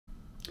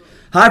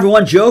Hi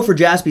everyone, Joe for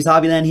Jaspys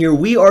Hobbyland here.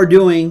 We are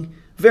doing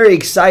a very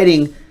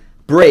exciting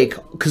break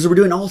because we're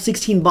doing all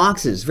 16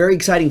 boxes. Very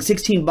exciting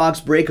 16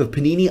 box break of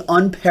Panini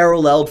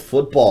Unparalleled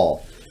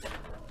Football.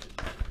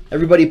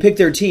 Everybody pick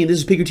their team. This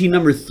is pick your team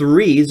number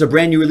 3. This is a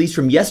brand new release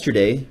from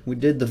yesterday. We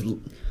did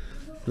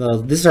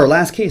this is our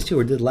last case too.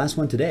 We did the last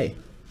one today.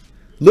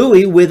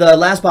 Louis with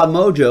Last Spot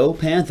Mojo,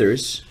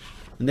 Panthers.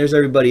 And there's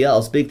everybody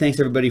else. Big thanks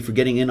everybody for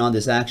getting in on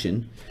this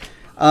action.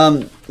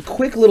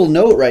 Quick little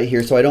note right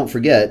here so I don't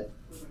forget.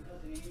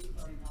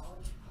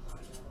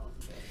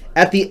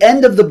 At the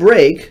end of the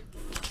break,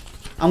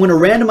 I'm going to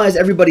randomize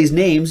everybody's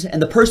names,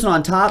 and the person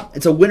on top,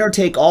 it's a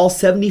winner-take-all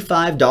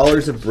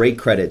 $75 of break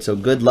credit. So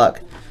good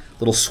luck.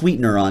 Little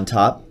sweetener on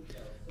top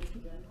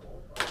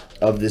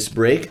of this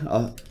break.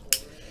 All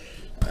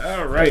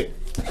right.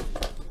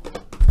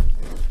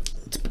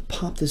 Let's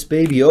pop this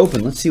baby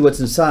open. Let's see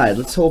what's inside.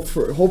 Let's hope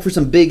for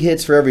some big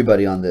hits for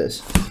everybody on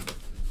this.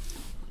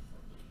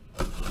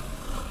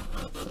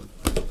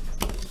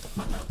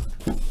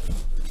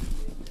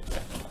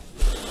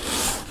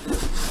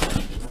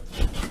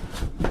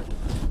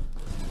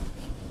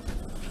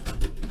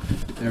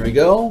 There we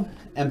go.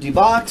 Empty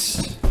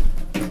box.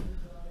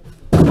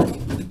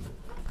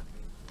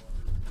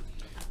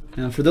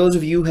 Now, for those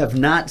of you who have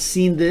not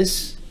seen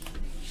this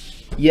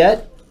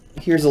yet,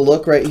 here's a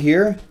look right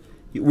here.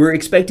 We're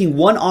expecting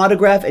 1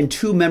 autograph and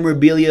 2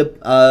 memorabilia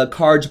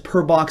cards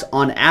per box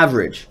on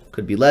average.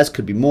 Could be less,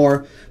 could be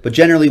more, but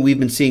generally we've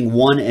been seeing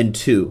 1 and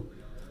 2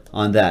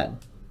 on that.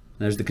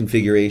 There's the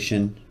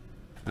configuration.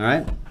 All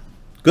right.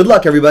 Good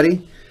luck,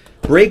 everybody.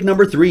 Break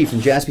number 3 from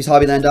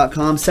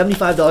JaspysHobbyland.com.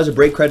 $75 of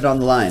break credit on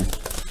the line.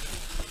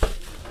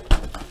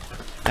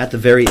 At the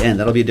very end.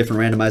 That'll be a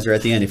different randomizer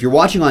at the end. If you're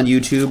watching on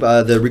YouTube,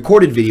 the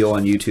recorded video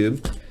on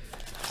YouTube,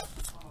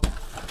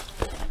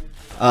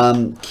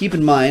 keep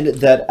in mind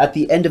that at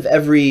the end of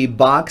every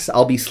box,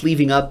 I'll be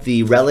sleeving up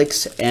the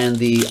relics and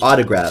the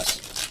autographs.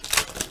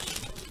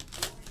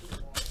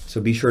 So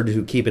be sure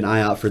to keep an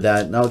eye out for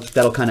that.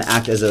 That'll kind of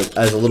act as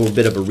a little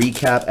bit of a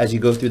recap as you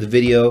go through the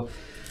video.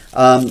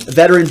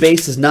 Veteran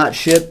base does not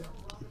ship,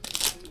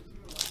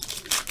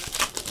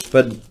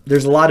 but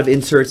there's a lot of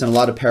inserts and a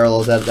lot of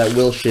parallels that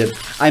will ship.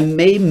 I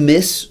may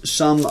miss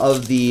some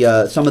of the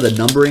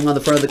numbering on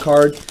the front of the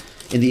card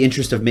in the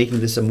interest of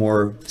making this a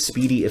more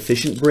speedy,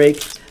 efficient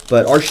break.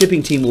 But our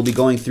shipping team will be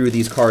going through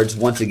these cards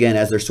once again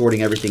as they're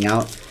sorting everything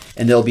out,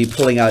 and they'll be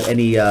pulling out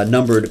any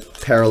numbered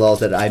parallels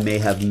that I may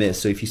have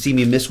missed. So if you see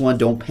me miss one,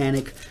 don't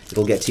panic.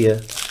 It'll get to you.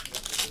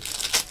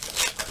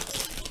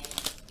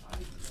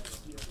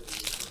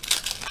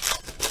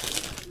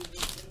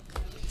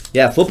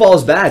 Yeah, football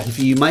is back. If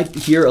you might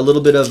hear a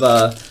little bit of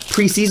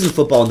preseason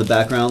football in the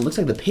background. Looks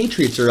like the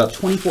Patriots are up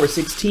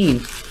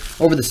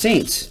 24-16 over the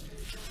Saints.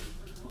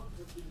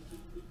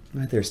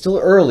 Right there, still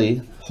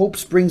early. Hope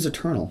springs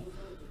eternal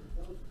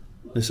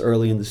this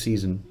early in the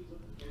season.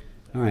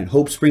 All right,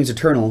 hope springs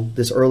eternal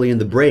this early in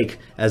the break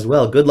as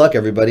well. Good luck,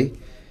 everybody.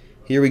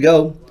 Here we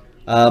go.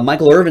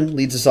 Michael Irvin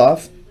leads us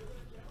off.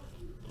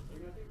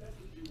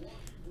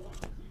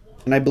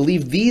 And I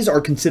believe these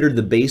are considered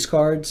the base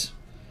cards.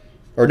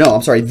 Or no,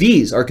 I'm sorry,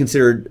 these are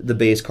considered the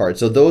base cards,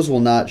 so those will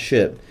not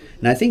ship.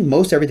 And I think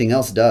most everything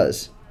else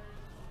does.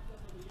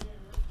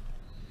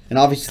 And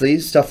obviously,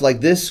 stuff like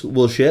this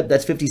will ship.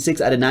 That's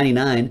 56 out of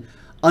 99.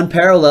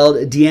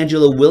 Unparalleled,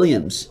 D'Angelo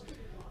Williams.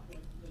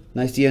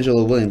 Nice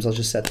D'Angelo Williams. I'll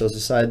just set those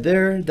aside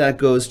there. That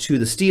goes to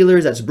the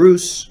Steelers. That's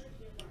Bruce.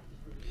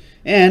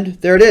 And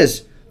there it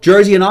is.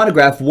 Jersey and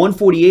autograph,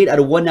 148 out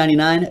of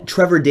 199.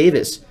 Trevor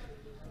Davis.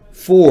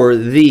 For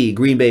the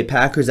Green Bay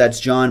Packers,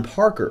 that's John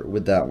Parker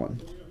with that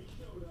one.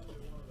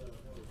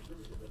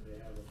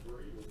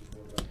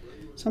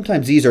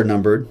 Sometimes these are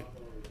numbered,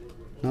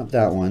 not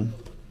that one.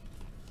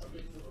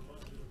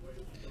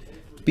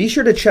 Be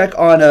sure to check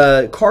on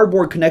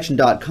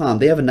cardboardconnection.com.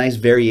 They have a nice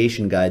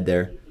variation guide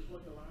there.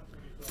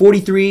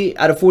 43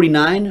 out of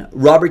 49,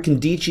 Robert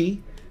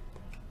Condici.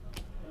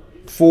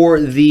 For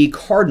the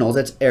Cardinals,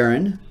 that's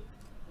Aaron.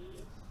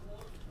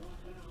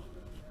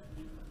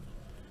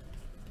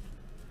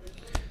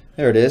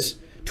 There it is.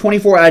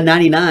 24 out of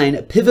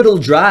 99, Pivotal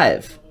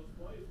Drive.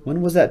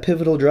 When was that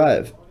Pivotal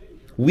Drive?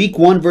 Week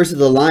 1 versus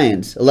the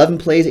Lions. 11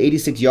 plays,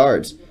 86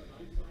 yards.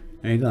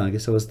 There you go. I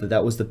guess that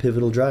was the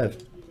Pivotal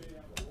Drive.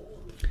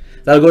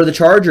 That'll go to the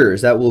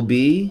Chargers. That will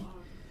be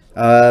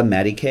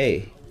Matty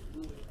K.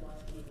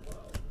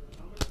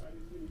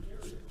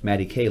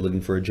 Matty K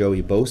looking for a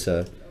Joey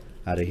Bosa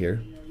out of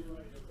here.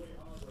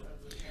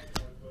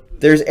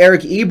 There's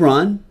Eric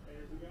Ebron.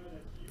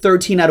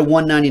 13 out of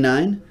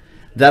 199.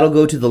 That'll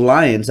go to the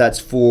Lions. That's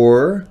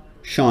for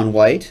Sean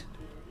White.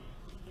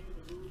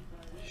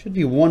 Should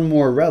be one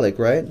more relic,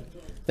 right?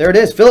 There it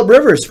is. Phillip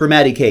Rivers for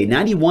Matty K.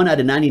 91 out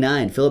of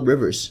 99. Phillip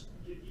Rivers.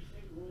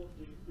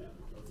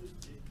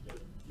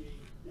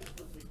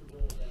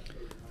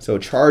 So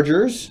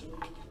Chargers,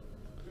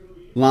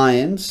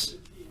 Lions,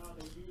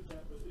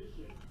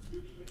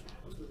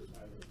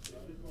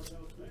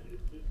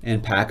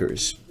 and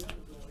Packers.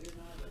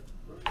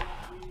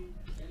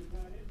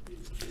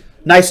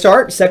 Nice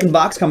start. Second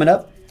box coming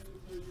up.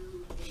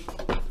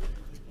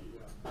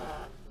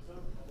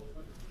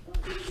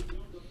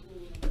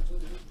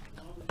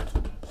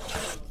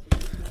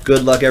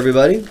 Good luck,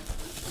 everybody.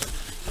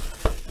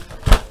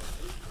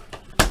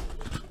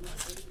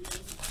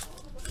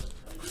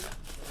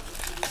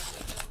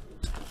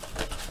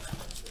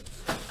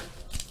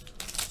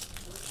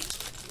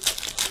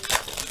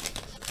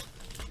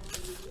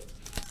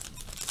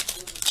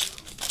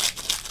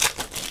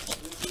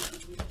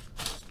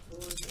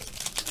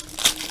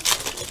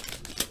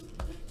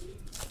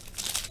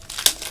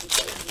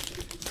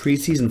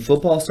 Preseason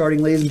football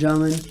starting, ladies and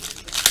gentlemen.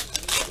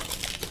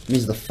 It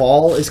means the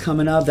fall is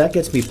coming up. That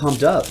gets me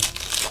pumped up.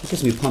 That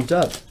gets me pumped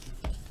up.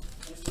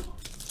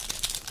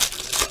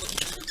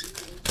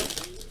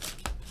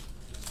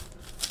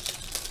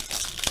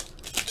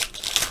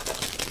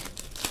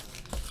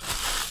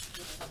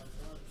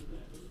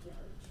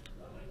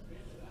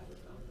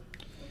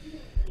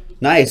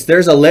 Nice.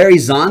 There's a Larry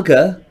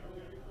Zonka.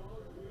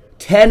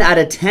 10 out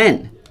of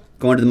 10.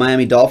 Going to the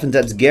Miami Dolphins.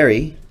 That's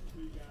Gary.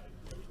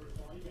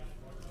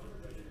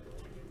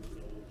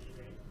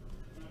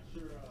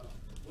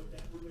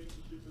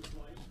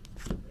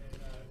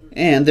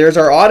 And there's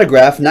our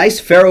autograph. Nice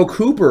Pharaoh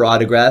Cooper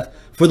autograph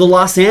for the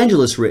Los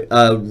Angeles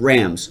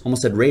Rams.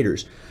 Almost said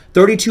Raiders.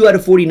 32 out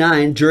of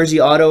 49. Jersey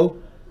auto,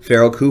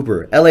 Pharaoh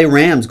Cooper. LA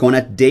Rams going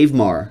at Dave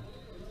Marr.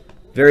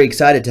 Very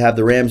excited to have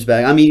the Rams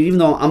back. I mean, even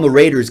though I'm a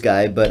Raiders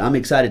guy, but I'm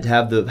excited to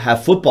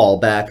have football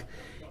back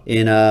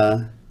in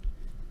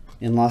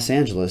Los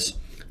Angeles.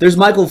 There's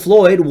Michael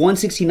Floyd,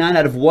 169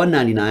 out of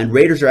 199.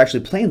 Raiders are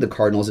actually playing the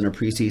Cardinals in a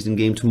preseason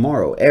game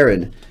tomorrow.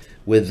 Aaron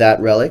with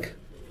that relic.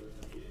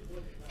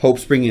 Hope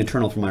springing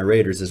eternal for my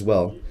Raiders as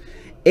well.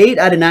 8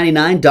 out of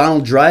 99,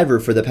 Donald Driver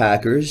for the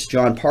Packers.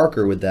 John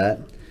Parker with that.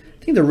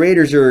 I think the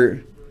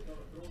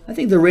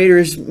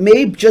Raiders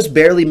may just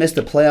barely miss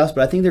the playoffs, but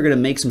I think they're going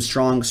to make some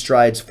strong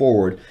strides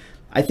forward.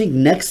 I think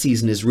next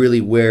season is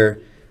really where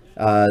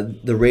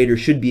the Raiders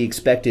should be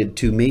expected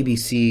to maybe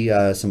see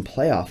some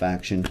playoff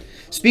action.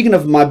 Speaking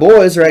of my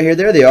boys right here,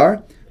 there they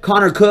are.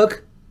 Connor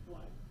Cook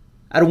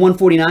out of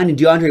 149 and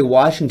DeAndre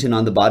Washington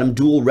on the bottom.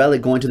 Dual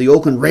relic going to the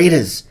Oakland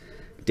Raiders.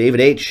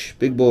 David H.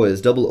 Big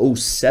Boys,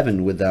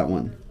 007 with that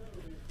one.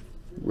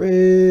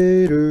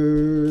 Raiders.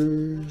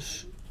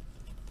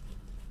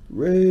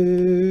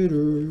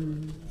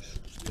 Raiders.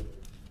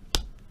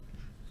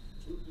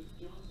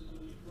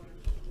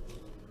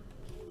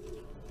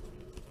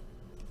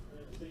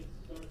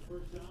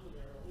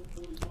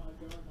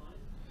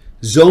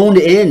 Zoned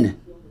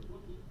in.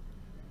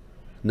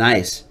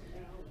 Nice.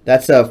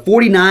 That's a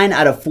 49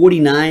 out of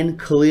 49.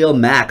 Khalil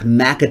Mack.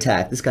 Mack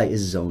attack. This guy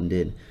is zoned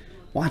in.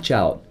 Watch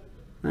out.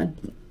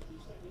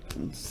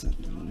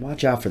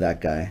 Watch out for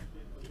that guy.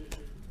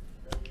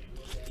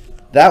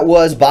 That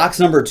was box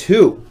number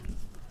 2.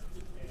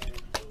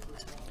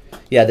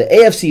 Yeah, the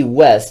AFC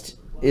West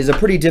is a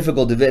pretty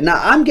difficult division.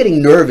 Now, I'm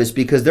getting nervous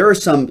because there are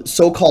some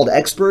so-called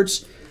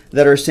experts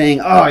that are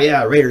saying, oh,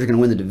 yeah, Raiders are going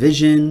to win the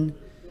division.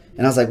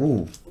 And I was like,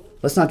 ooh,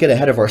 let's not get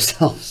ahead of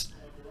ourselves.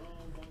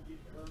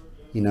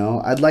 You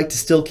know, I'd like to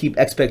still keep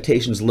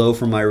expectations low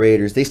for my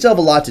Raiders. They still have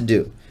a lot to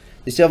do.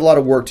 They still have a lot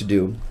of work to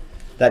do.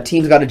 That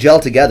team's got to gel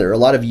together. A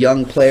lot of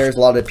young players, a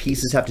lot of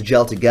pieces have to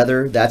gel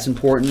together. That's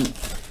important.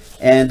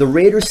 And the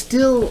Raiders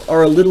still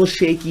are a little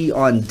shaky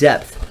on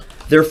depth.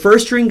 Their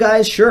first-string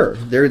guys, sure,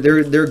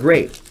 they're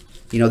great.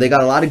 You know, they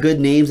got a lot of good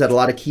names at a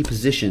lot of key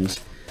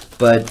positions.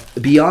 But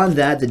beyond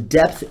that, the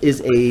depth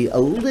is a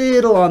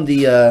little on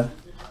the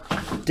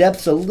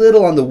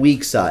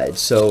weak side.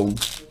 So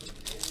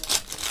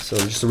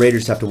just the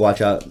Raiders have to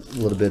watch out a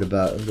little bit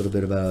about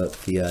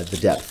the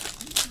depth.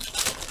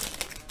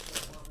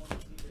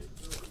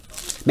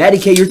 Matty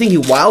K, you're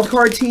thinking wild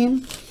card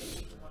team?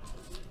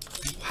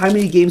 How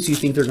many games do you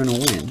think they're going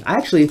to win?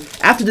 Actually,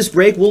 after this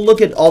break, we'll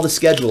look at all the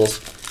schedules,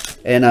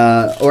 and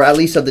or at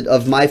least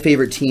of my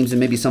favorite teams and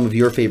maybe some of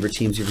your favorite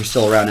teams if you're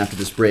still around after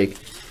this break,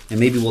 and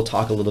maybe we'll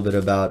talk a little bit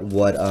about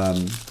what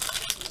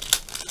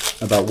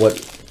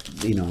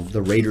you know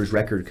the Raiders'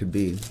 record could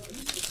be.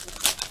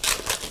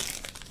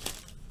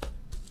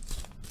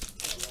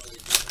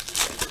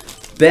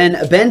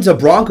 Ben's a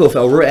Bronco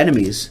fan. We're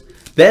enemies.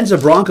 Ben's a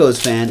Broncos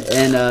fan,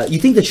 and you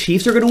think the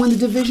Chiefs are going to win the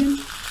division?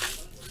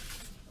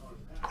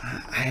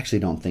 I actually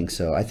don't think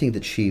so. I think the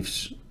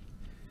Chiefs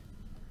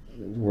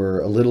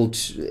were a little,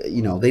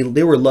 you know,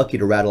 they were lucky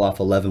to rattle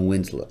off 11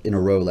 wins in a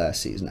row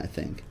last season, I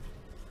think.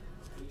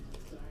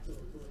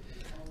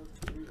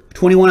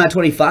 21 out of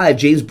 25,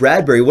 James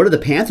Bradbury. What do the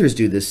Panthers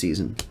do this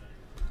season?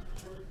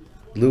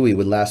 Louis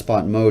with last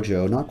spot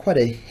mojo. Not quite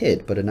a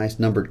hit, but a nice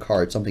numbered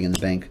card. Something in the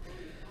bank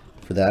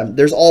for that.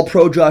 There's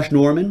All-Pro Josh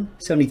Norman,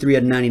 73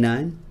 out of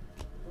 99.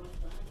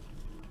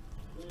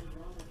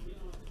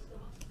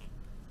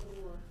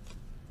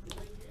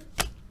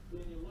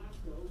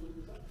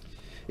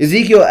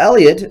 Ezekiel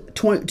Elliott,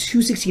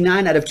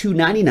 269 out of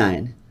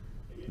 299.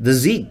 The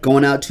Zeke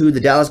going out to the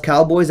Dallas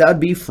Cowboys. That would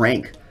be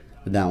Frank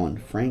with that one.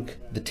 Frank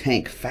the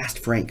Tank. Fast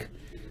Frank.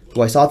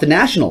 Who I saw at the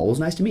National. It was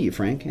nice to meet you,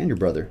 Frank, and your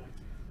brother.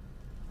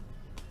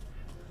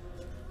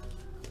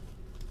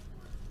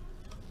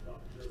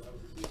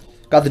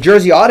 Got the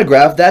jersey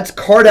autograph. That's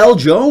Cardell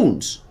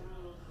Jones.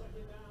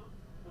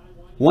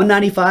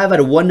 195 out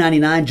of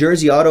 199,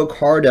 jersey auto,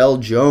 Cardell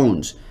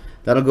Jones.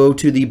 That'll go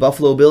to the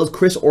Buffalo Bills.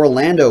 Chris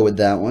Orlando with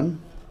that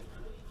one.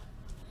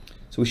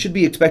 So we should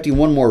be expecting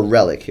one more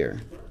relic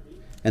here.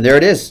 And there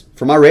it is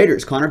for my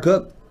Raiders, Connor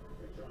Cook.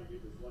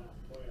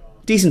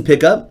 Decent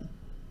pickup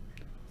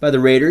by the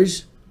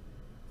Raiders.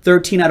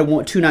 13 out of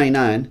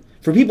 299.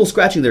 For people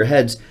scratching their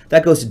heads,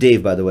 that goes to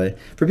Dave, by the way.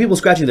 For people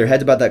scratching their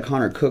heads about that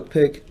Connor Cook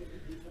pick,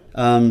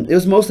 it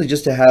was mostly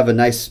just to have a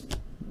nice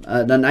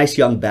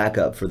young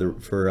backup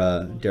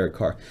for Derek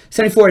Carr.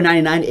 74 out of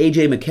 99,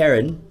 AJ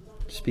McCarron.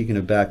 Speaking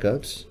of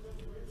backups.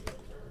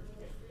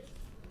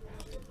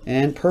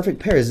 And perfect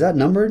pair. Is that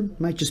numbered?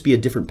 Might just be a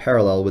different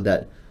parallel with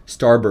that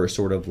Starburst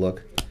sort of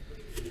look.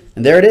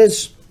 And there it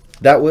is.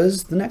 That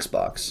was the next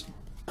box.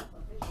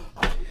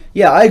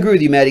 Yeah, I agree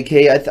with you, Matty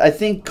K. I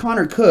think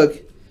Connor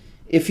Cook,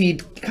 if he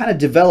kind of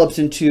develops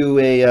into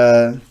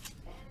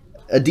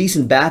a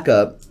decent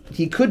backup,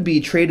 he could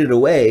be traded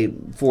away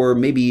for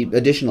maybe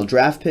additional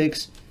draft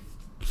picks.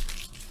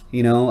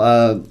 You know,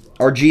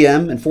 our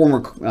GM and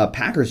former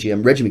Packers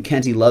GM, Reggie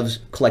McKenzie, loves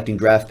collecting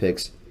draft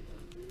picks.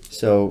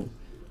 So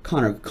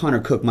Connor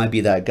Cook might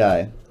be that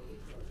guy.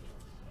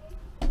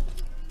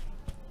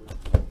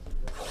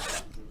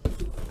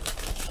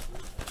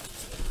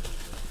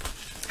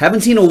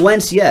 Haven't seen a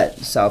Wentz yet,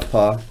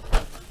 Southpaw.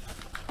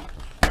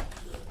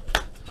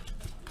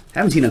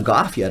 Haven't seen a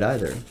Goff yet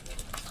either.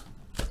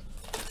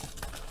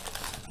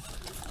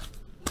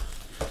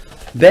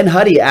 Ben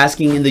Huddy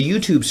asking in the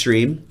YouTube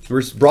stream,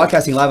 we're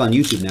broadcasting live on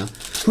YouTube now,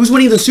 who's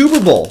winning the Super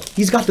Bowl?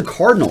 He's got the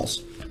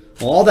Cardinals.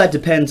 Well, all that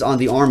depends on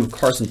the arm of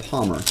Carson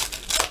Palmer.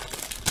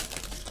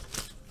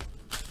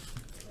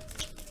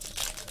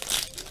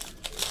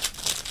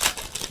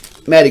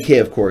 Matty K,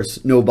 of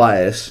course, no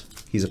bias.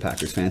 He's a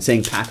Packers fan,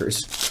 saying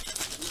Packers.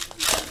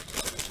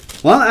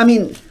 Well, I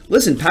mean,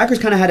 listen, Packers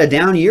kind of had a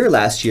down year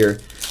last year,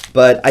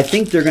 but I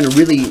think they're going to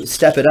really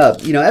step it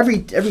up. You know,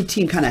 every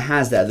team kind of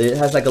has that. It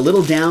has like a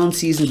little down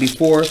season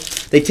before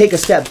they take a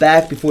step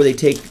back before they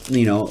take,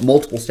 you know,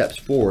 multiple steps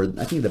forward.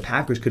 I think the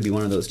Packers could be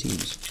one of those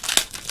teams.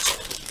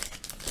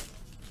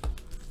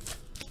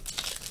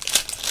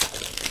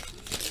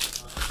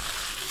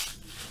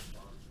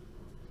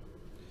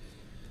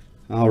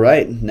 All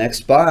right,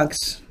 next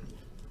box.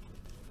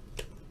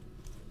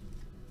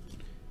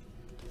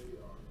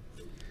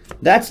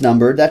 That's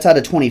numbered. That's out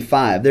of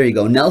 25. There you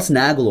go. Nelson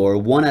Aguilar,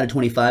 1 out of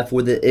 25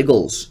 for the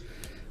Eagles.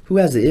 Who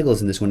has the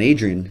Eagles in this one?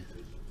 Adrian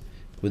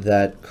with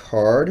that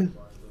card.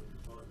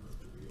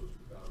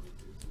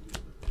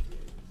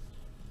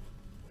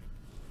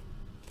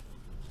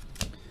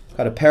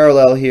 Got a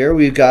parallel here.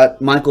 We've got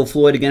Michael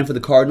Floyd again for the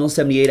Cardinals,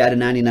 78 out of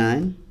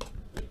 99.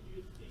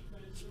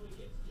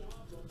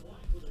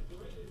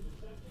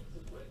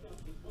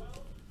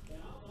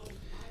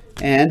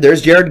 And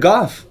there's Jared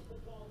Goff.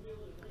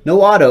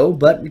 No auto,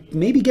 but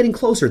maybe getting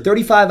closer.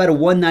 35 out of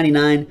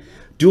 199.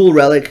 Dual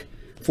relic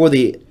for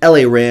the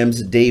LA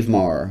Rams. Dave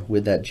Marr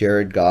with that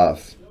Jared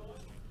Goff.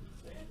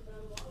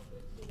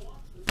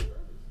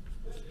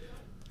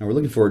 Now we're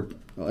looking for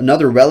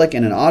another relic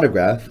and an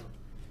autograph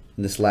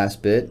in this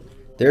last bit.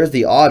 There's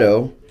the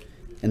auto,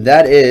 and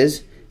that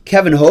is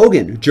Kevin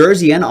Hogan.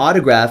 Jersey and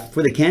autograph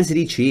for the Kansas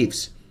City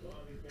Chiefs.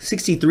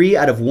 63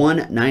 out of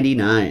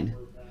 199.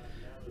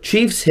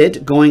 Chiefs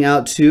hit going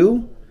out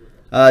to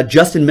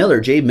Justin Miller,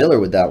 Jay Miller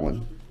with that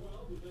one.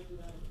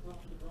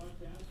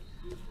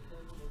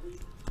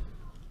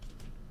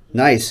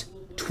 Nice.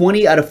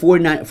 20 out of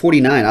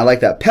 49. I like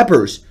that.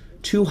 Peppers,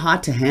 too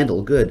hot to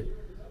handle. Good.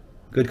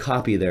 Good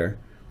copy there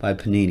by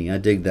Panini. I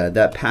dig that.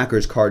 That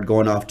Packers card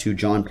going off to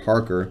John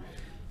Parker.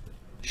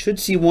 Should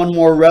see one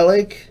more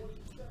relic.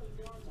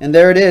 And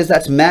there it is.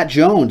 That's Matt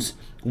Jones.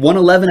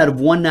 111 out of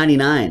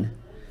 199.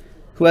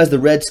 Who has the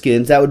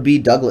Redskins? That would be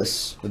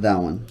Douglas with that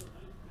one.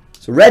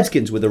 So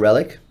Redskins with the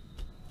relic.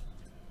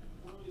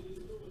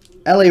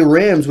 LA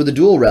Rams with a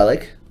dual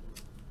relic.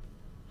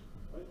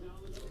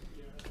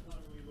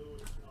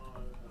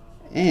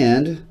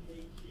 And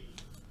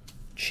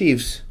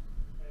Chiefs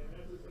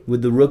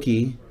with the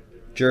rookie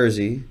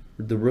jersey,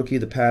 with the rookie,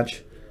 the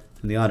patch,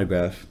 and the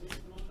autograph.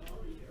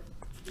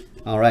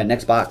 All right,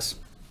 next box.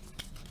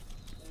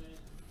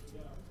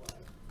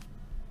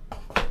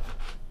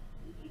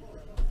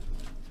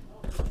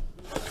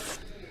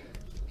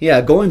 Yeah,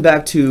 going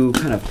back to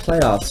kind of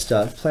playoff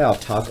stuff,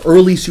 playoff talk,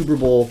 early Super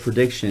Bowl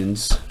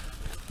predictions.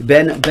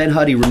 Ben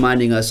Huddy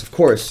reminding us, of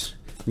course,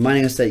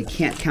 reminding us that you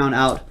can't count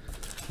out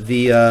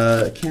the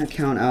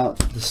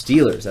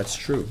Steelers. That's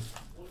true.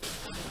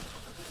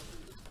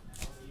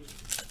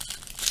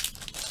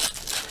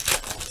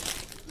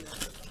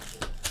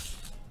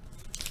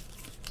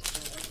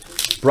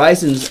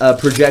 Bryson's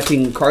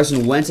projecting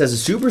Carson Wentz as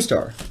a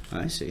superstar.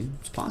 I see.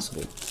 It's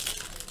possible.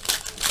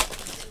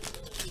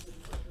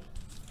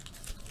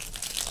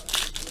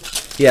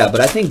 Yeah,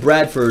 but I think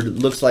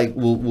Bradford looks like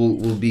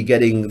will be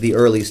getting the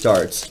early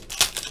starts.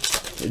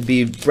 It'd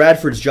be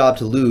Bradford's job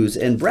to lose.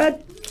 And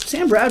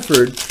Sam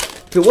Bradford,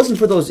 if it wasn't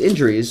for those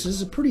injuries,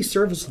 is a pretty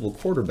serviceable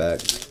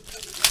quarterback.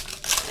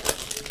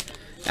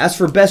 As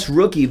for best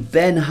rookie,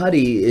 Ben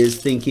Huddy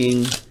is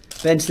thinking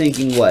Ben's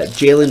thinking what?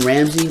 Jalen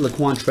Ramsey,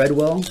 Laquan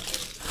Treadwell.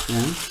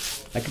 Yeah,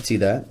 I could see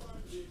that.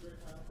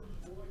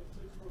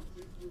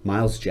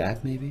 Miles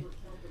Jack, maybe.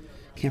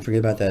 Can't forget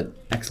about that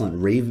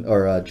excellent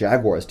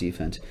Jaguars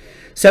defense.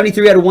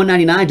 73 out of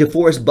 199,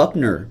 DeForest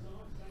Buckner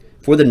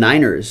for the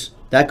Niners.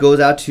 That goes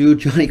out to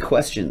Johnny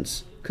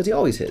Questions, because he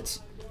always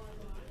hits.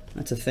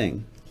 That's a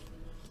thing.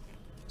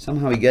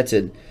 Somehow he gets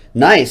it.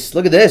 Nice.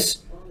 Look at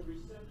this.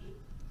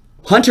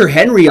 Hunter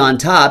Henry on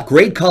top.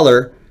 Great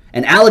color.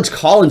 And Alex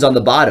Collins on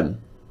the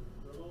bottom.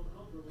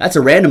 That's a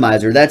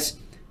randomizer. That's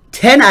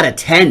 10 out of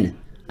 10.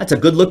 That's a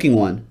good-looking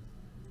one.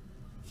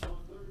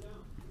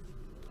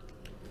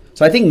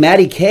 So I think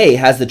Matty K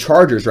has the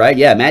Chargers, right?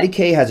 Yeah, Matty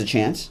K has a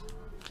chance.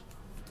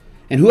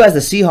 And who has the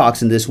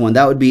Seahawks in this one?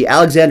 That would be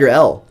Alexander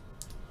L.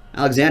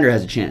 Alexander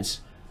has a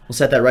chance. We'll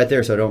set that right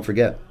there so I don't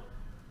forget.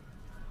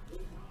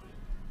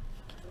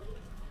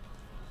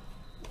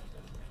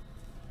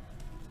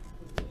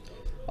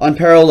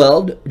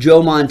 Unparalleled,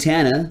 Joe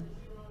Montana.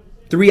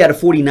 3 out of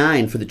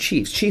 49 for the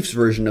Chiefs. Chiefs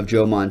version of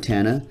Joe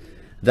Montana.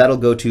 That'll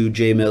go to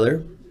Jay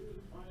Miller.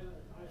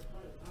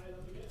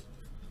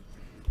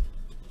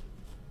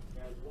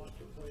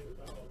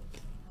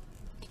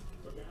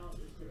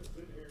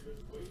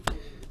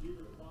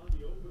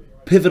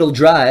 Pivotal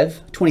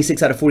Drive,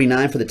 26 out of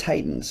 49 for the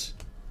Titans.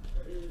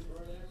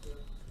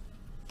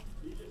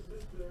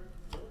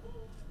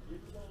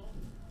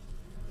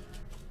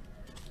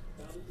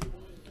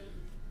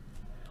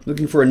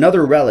 Looking for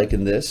another relic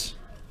in this.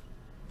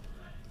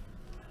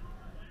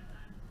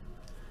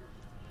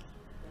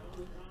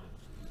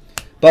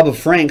 Bubba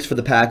Franks for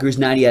the Packers,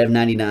 90 out of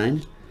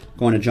 99.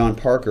 Going to John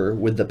Parker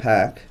with the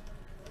pack.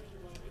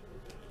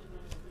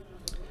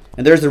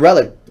 And there's the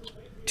relic.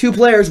 2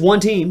 players, 1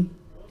 team.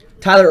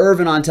 Tyler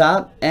Irvin on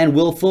top and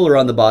Will Fuller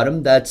on the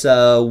bottom. That's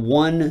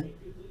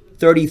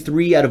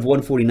 133 out of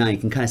 149. You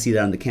can kind of see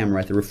that on the camera,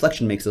 right? The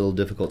reflection makes it a little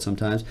difficult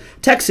sometimes.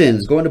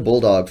 Texans going to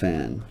Bulldog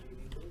Fan.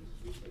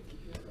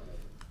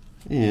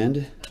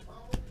 And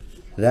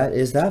that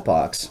is that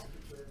box.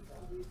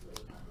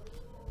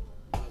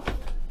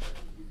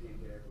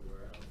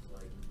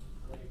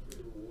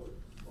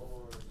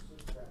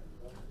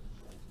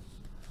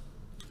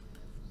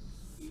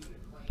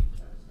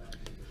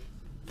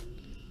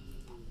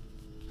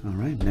 All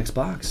right, next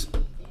box.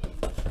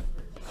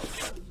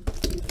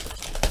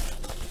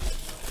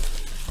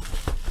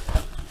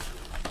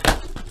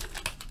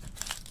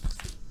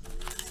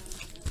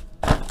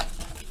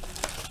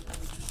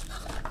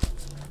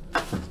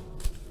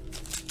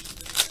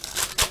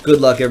 Good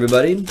luck,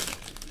 everybody.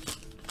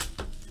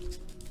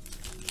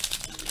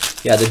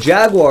 Yeah, the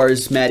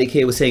Jaguars, Matty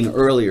K was saying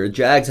earlier,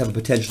 Jags have a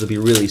potential to be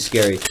really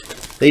scary.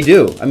 They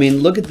do. I mean,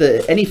 look at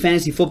any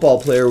fantasy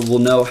football player will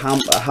know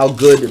how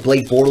good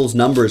Blake Bortles'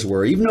 numbers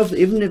were. Even though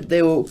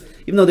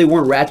they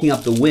weren't racking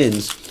up the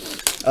wins,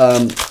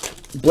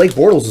 Blake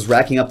Bortles was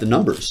racking up the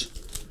numbers.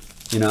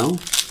 You know.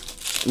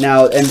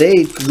 Now, and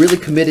they really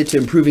committed to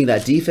improving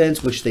that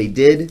defense, which they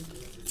did.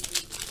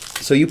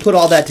 So you put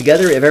all that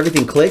together, if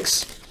everything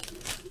clicks,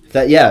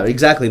 yeah,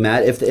 exactly,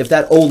 Matt. If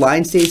that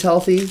O-line stays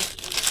healthy,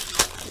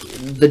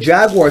 the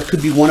Jaguars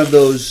could be one of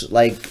those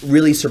like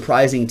really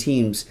surprising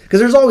teams, because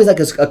there's always like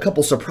a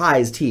couple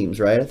surprise teams,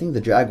 right? I think the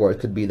Jaguars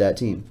could be that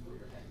team.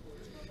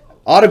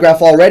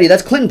 Autograph already.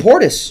 That's Clinton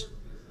Portis.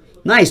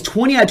 Nice.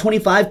 20 out of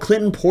 25.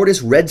 Clinton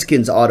Portis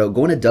Redskins auto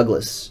going to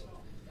Douglas.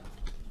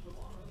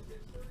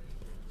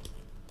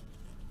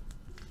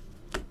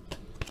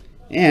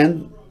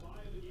 And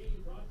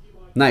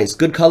nice.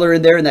 Good color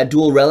in there in that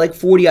dual relic.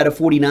 40 out of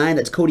 49.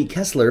 That's Cody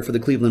Kessler for the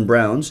Cleveland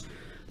Browns.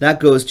 That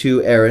goes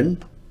to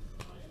Aaron.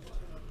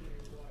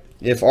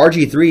 If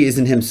RG3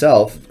 isn't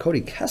himself,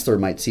 Cody Kessler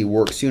might see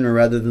work sooner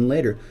rather than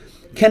later.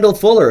 Kendall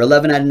Fuller,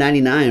 11 out of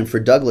 99 for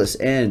Douglas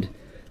and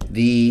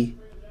the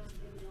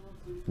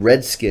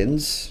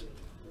Redskins.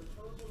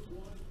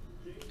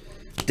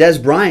 Des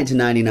Bryant to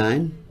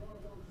 99.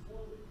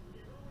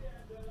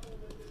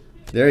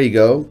 There you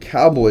go.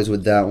 Cowboys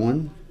with that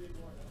one.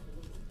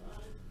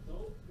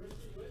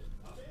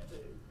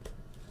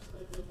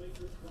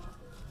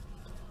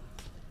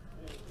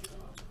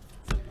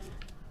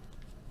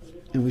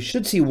 And we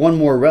should see one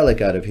more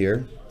relic out of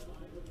here.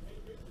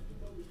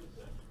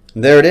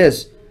 There it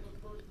is.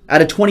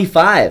 Out of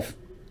 25.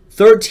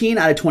 13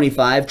 out of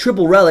 25.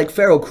 Triple relic,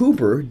 Pharoh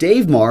Cooper,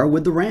 Dave Marr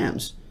with the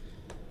Rams.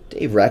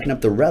 Dave racking up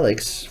the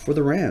relics for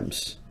the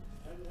Rams.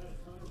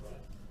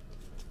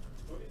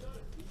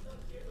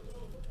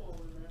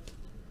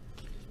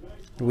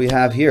 What do we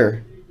have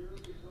here?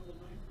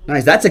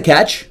 Nice. That's a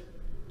catch.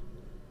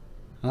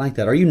 I like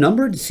that. Are you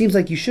numbered? It seems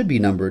like you should be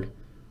numbered.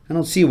 I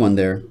don't see one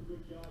there.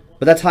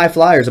 But that's High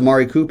Flyers,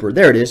 Amari Cooper.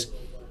 There it is.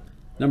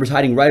 Number's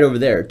hiding right over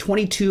there.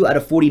 22 out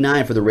of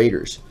 49 for the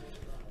Raiders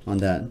on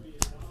that.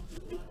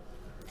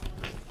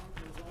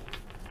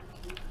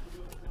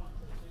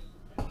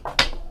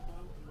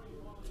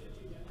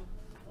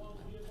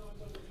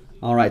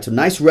 All right, so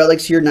nice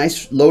relics here.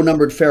 Nice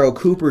low-numbered Pharoh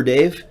Cooper,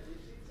 Dave.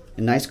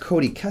 And nice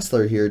Cody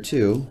Kessler here,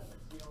 too.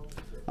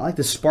 I like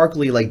the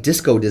sparkly, like,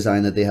 disco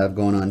design that they have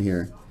going on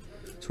here.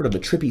 Sort of a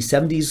trippy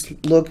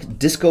 70s look,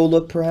 disco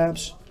look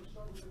perhaps.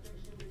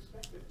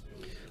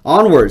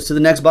 Onwards to the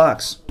next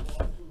box.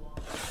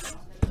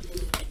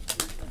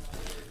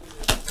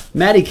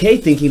 Matty K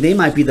thinking they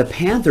might be the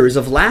Panthers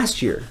of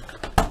last year.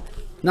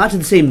 Not to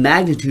the same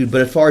magnitude,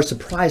 but as far as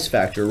surprise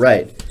factor,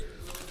 right.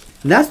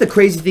 And that's the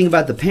crazy thing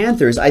about the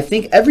Panthers. I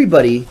think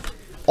everybody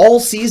all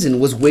season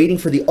was waiting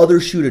for the other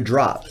shoe to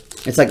drop.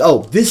 It's like,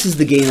 oh, this is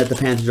the game that the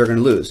Panthers are going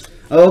to lose.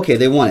 Oh, okay,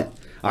 they won it.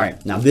 All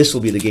right, now this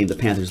will be the game the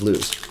Panthers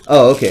lose.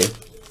 Oh, okay.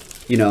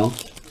 You know,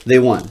 they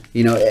won.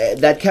 You know,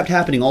 that kept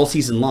happening all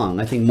season long.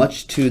 I think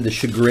much to the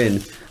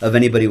chagrin of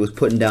anybody who was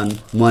putting down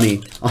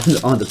money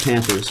on the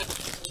Panthers.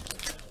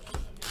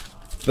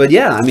 But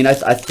yeah, I mean, I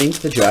think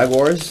the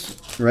Jaguars,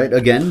 right,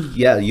 again,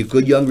 yeah, you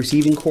good young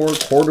receiving core,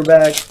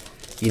 quarterback,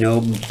 you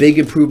know, big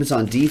improvements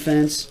on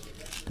defense.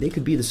 They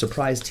could be the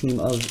surprise team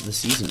of the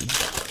season.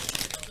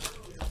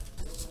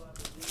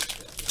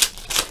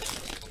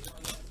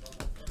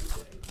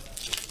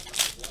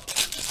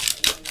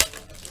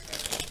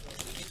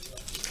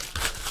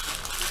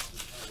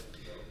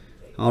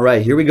 All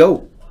right, here we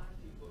go.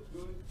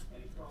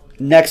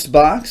 Next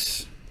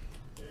box.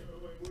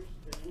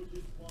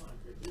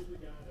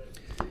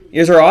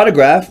 Here's our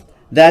autograph.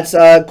 That's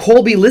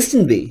Colby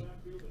Listenby.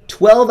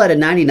 12 out of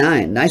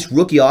 99. Nice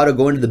rookie auto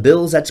going to the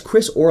Bills. That's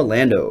Chris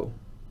Orlando.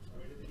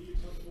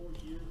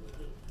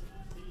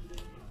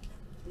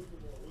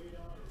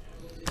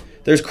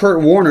 There's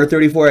Kurt Warner,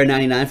 34 out of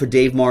 99 for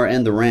Dave Marr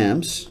and the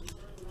Rams.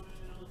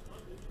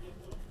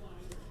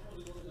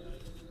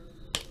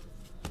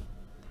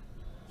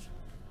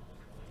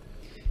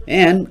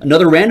 And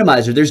another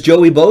randomizer. There's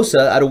Joey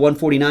Bosa out of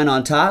 149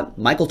 on top.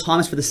 Michael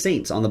Thomas for the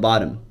Saints on the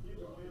bottom.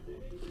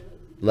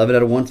 11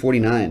 out of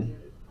 149.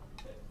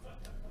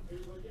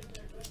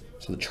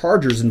 So the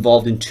Chargers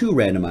involved in 2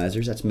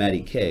 randomizers. That's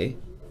Matty K.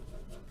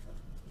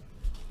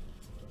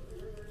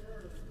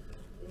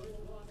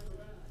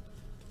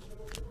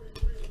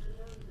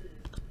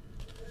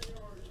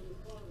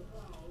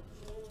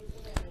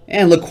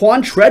 And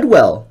Laquan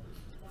Treadwell.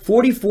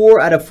 44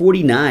 out of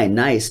 49.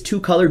 Nice.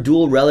 2-color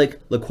dual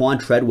relic Laquan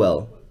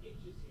Treadwell.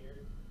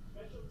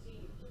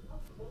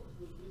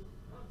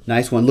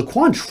 Nice one.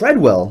 Laquan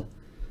Treadwell.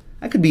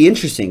 That could be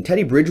interesting.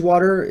 Teddy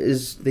Bridgewater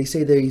is, they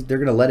say they're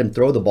going to let him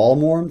throw the ball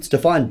more.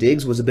 Stephon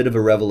Diggs was a bit of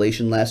a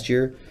revelation last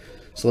year.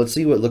 So let's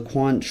see what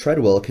Laquan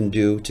Treadwell can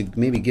do to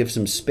maybe give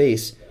some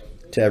space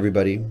to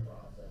everybody.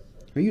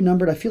 Are you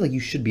numbered? I feel like you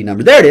should be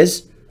numbered. There it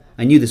is.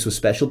 I knew this was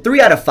special.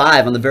 3 out of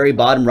 5 on the very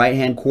bottom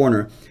right-hand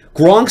corner.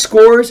 Gronk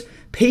scores.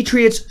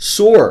 Patriots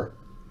soar.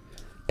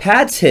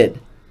 Pats hit.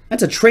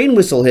 That's a train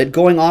whistle hit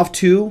going off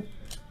to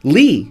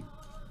Lee.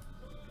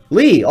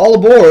 Lee, all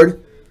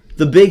aboard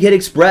the Big Hit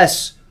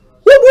Express.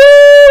 Woo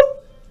woo!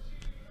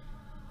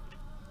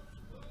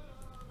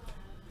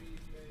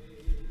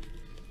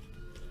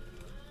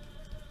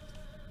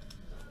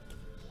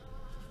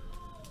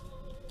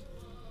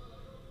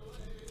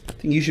 I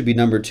think you should be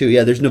number 2.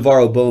 Yeah, there's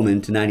Navarro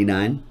Bowman to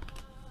 99.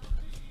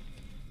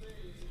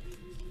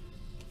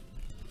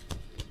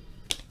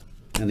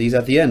 And these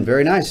at the end.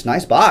 Very nice.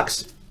 Nice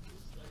box.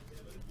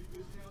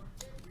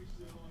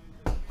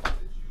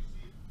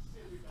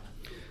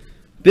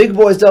 Big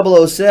Boys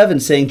 007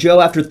 saying, Joe,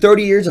 after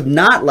 30 years of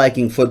not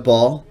liking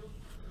football,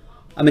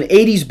 I'm an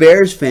 80s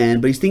Bears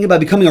fan, but he's thinking about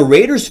becoming a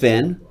Raiders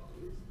fan.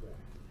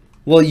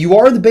 Well, you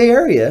are in the Bay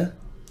Area.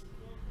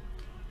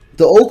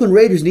 The Oakland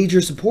Raiders need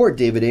your support,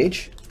 David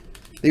H.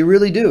 They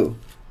really do.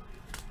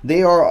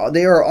 They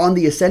are on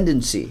the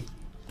ascendancy.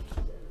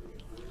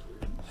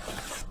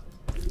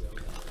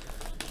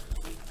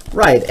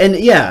 Right, and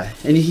yeah,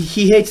 and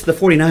he hates the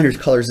 49ers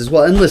colors as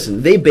well. And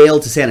listen, they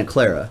bailed to Santa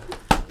Clara.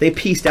 They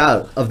pieced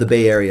out of the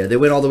Bay Area. They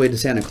went all the way to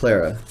Santa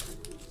Clara.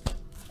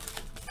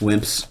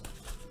 Wimps.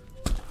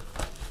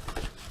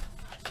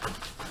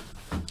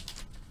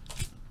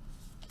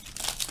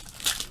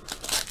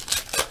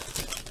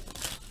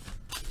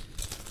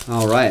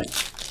 All right.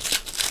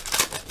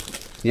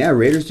 Yeah,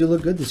 Raiders do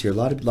look good this year. A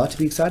lot to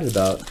be excited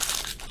about.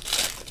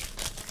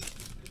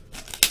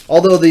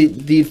 Although the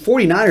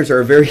 49ers are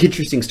a very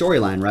interesting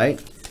storyline,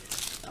 right?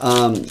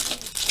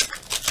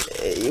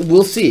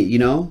 We'll see, you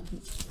know.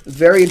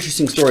 Very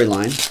interesting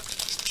storyline.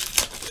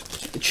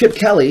 Chip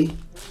Kelly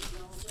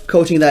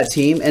coaching that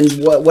team, and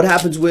what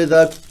happens with,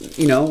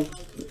 you know,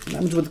 what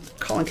happens with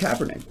Colin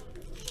Kaepernick?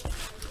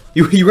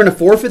 You're going to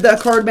forfeit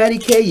that card, Matty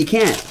K? You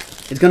can't.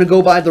 It's going to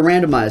go by the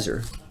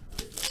randomizer.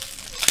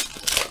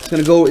 It's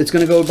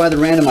going to go by the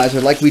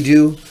randomizer like we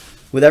do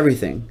with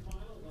everything.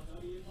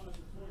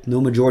 No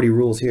majority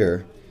rules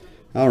here.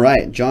 All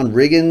right, John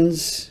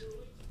Riggins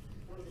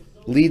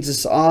leads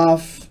us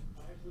off.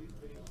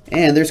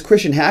 And there's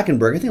Christian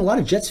Hackenberg. I think a lot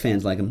of Jets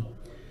fans like him.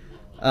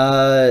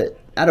 Out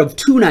of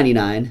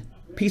 $2.99,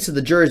 piece of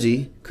the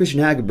jersey,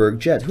 Christian Hackenberg,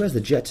 Jets. Who has the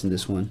Jets in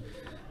this one?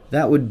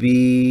 That would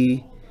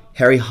be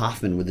Harry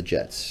Hoffman with the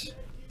Jets.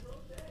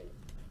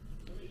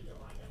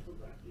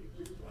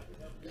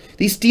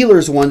 These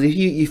Steelers ones,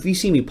 if you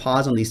see me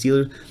pause on these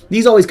Steelers,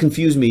 these always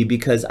confuse me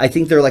because I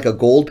think they're like a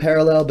gold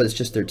parallel, but it's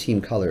just their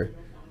team color.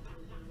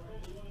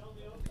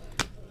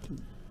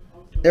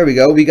 There we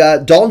go. We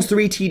got Dalton's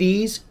 3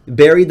 TDs,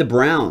 buried the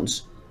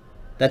Browns.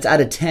 That's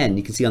out of 10.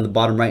 You can see on the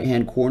bottom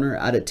right-hand corner,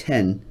 out of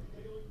 10.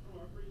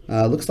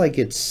 Looks like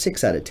it's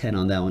 6 out of 10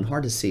 on that one.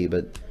 Hard to see,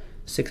 but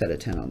 6 out of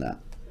 10 on that.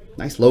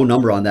 Nice low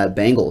number on that.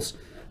 Bengals.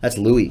 That's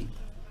Louis.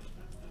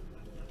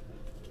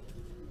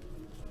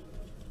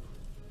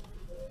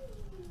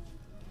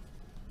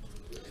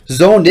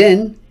 Zoned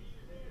in.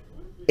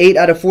 8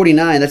 out of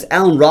 49. That's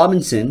Allen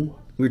Robinson.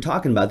 We were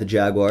talking about the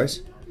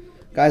Jaguars.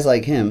 Guys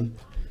like him.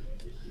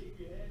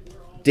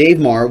 Dave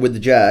Marr with the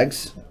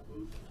Jags.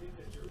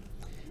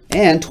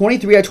 And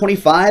 23 out of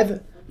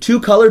 25.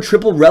 2-color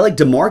triple relic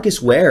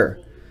DeMarcus Ware.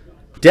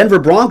 Denver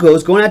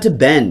Broncos going out to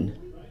Ben.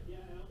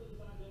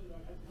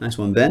 Nice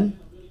one, Ben.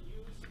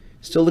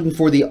 Still looking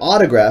for the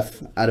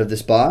autograph out of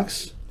this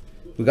box.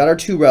 We got our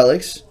 2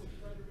 relics.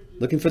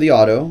 Looking for the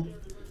auto.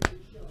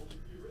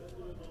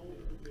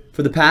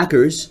 For the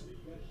Packers,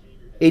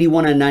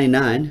 81 out of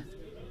 99.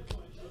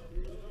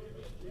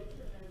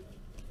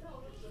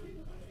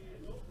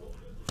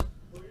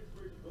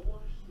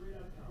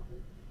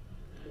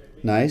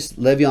 Nice.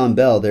 Le'Veon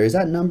Bell there. Is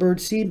that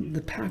numbered? See,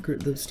 the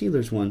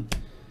Steelers one.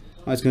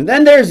 Oh, it's good.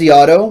 Then there's the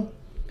auto.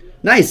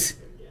 Nice.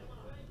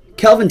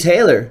 Kelvin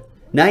Taylor,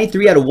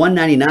 93 out of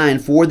 199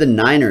 for the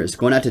Niners.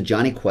 Going out to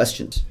Johnny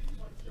Questions.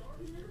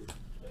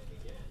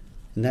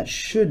 And that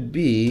should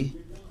be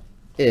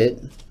it.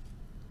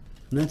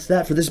 And that's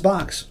that for this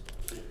box.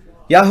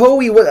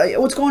 Yahoo!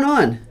 What's going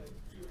on?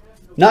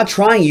 Not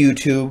trying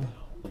YouTube.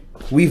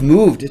 We've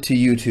moved to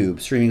YouTube,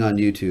 streaming on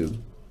YouTube.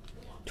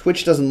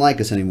 Twitch doesn't like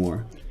us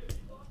anymore.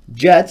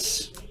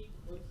 Jets.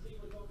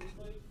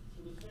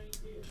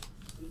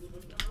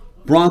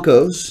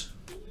 Broncos.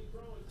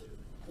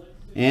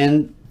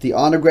 And the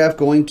autograph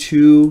going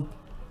to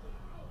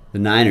the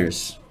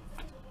Niners.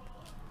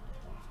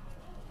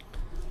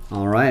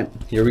 All right,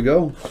 here we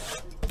go.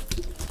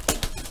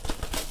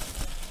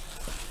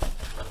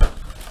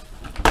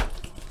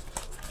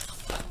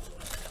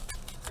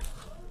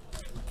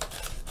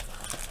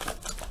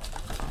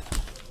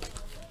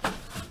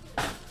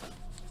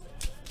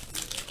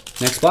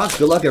 Next box.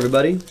 Good luck,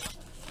 everybody.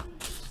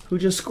 Who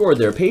just scored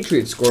there?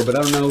 Patriots scored, but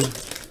I don't know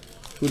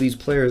who these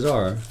players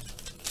are.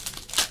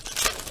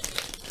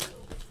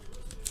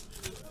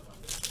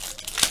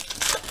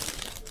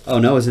 Oh,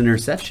 no, it was an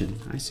interception.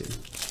 I see.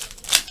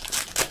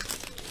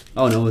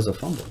 Oh, no, it was a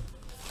fumble.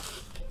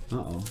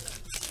 Uh-oh.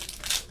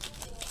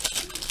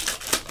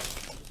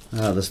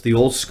 That's the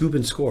old scoop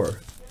and score.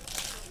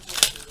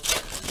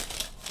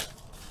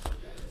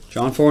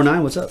 John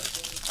 409, what's up?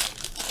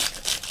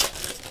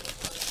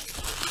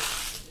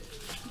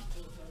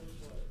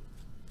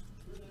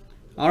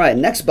 All right,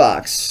 next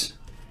box.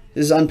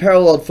 This is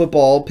Unparalleled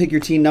Football. Pick your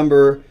team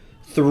number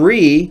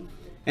 3.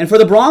 And for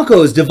the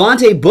Broncos,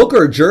 Devontae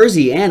Booker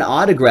jersey and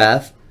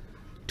autograph.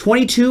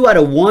 22 out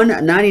of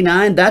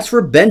 199. That's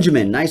for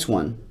Benjamin. Nice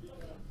one.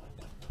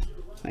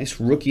 Nice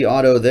rookie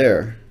auto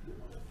there.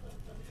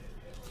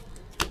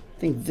 I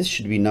think this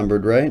should be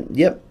numbered, right?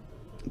 Yep.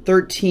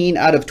 13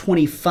 out of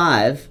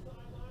 25.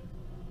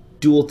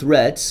 Dual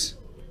threats.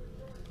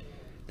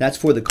 That's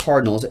for the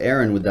Cardinals.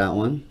 Aaron with that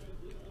one.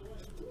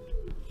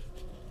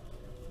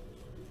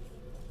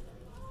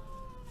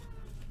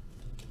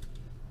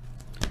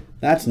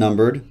 That's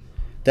numbered.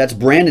 That's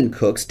Brandon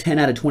Cooks, 10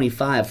 out of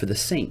 25 for the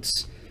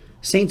Saints.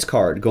 Saints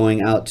card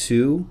going out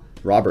to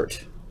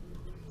Robert.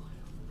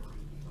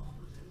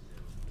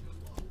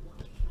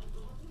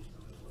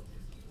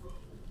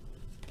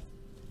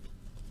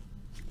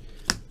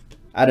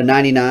 Out of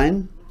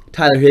 99,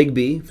 Tyler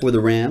Higbee for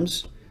the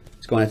Rams.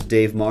 It's going out to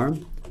Dave Marr.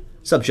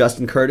 What's up,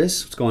 Justin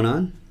Curtis? What's going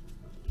on?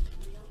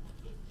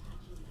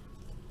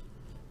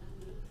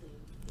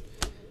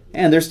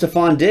 And there's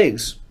Stephon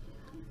Diggs.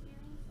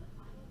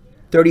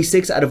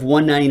 36 out of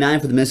 199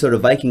 for the Minnesota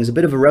Vikings. A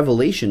bit of a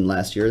revelation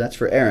last year. That's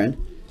for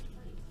Aaron.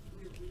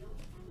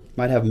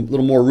 Might have a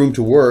little more room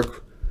to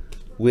work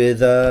with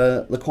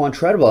Laquan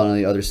Treadwell on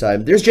the other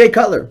side. There's Jay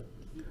Cutler.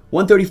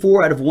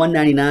 134 out of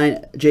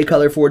 199. Jay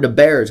Cutler for the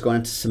Bears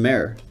going to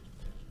Samir.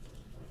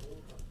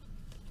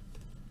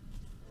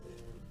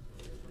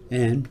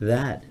 And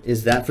that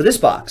is that for this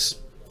box.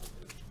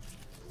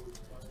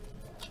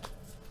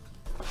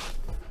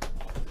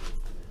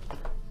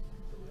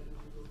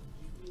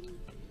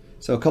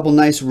 So a couple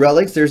nice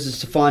relics. There's the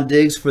Stephon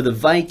Diggs for the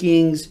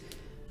Vikings.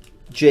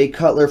 Jay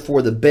Cutler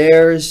for the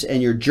Bears.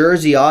 And your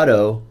jersey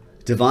auto,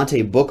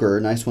 Devontae Booker.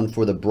 Nice one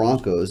for the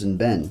Broncos and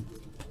Ben.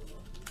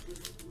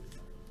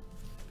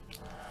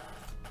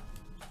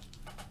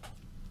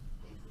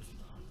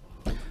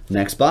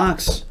 Next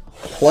box.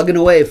 Plugging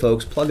away,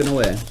 folks. Plugging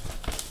away.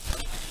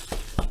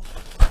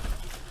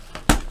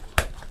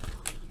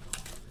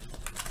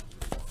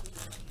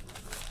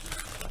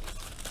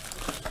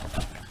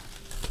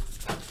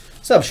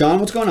 What's up, Sean?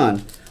 What's going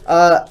on?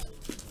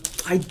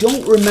 I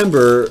don't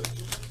remember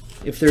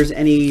if there's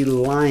any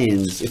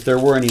Lions, if there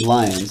were any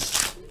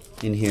Lions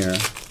in here.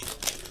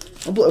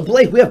 Well,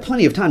 Blake, we have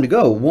plenty of time to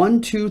go.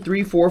 1, 2,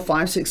 3, 4,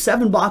 5, 6,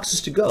 7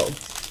 boxes to go.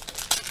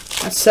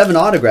 That's 7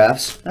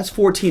 autographs. That's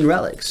 14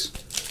 relics.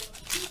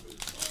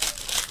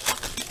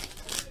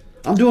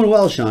 I'm doing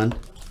well, Sean.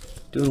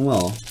 Doing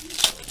well.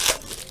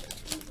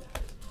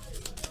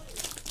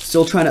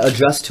 Still trying to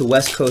adjust to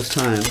West Coast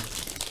time.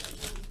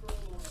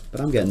 But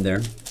I'm getting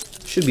there.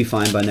 Should be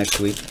fine by next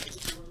week.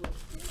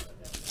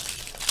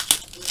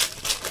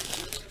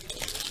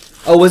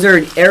 Oh, was there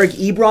an Eric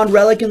Ebron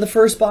relic in the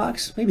first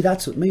box? Maybe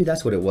that's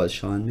what it was,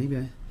 Sean. Maybe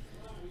I...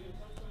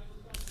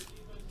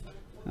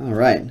 All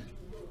right.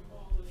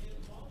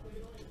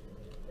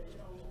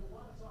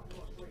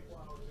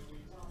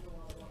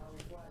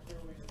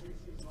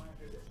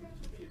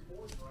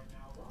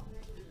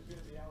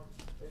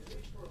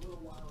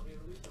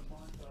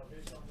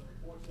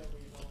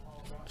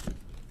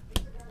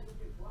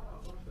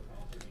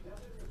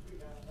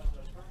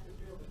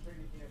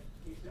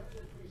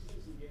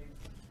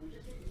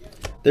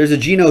 There's a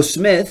Geno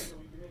Smith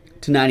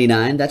to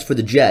 99. That's for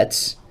the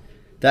Jets.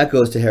 That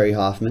goes to Harry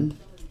Hoffman.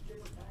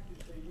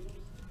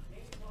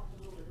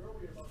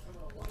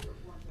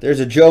 There's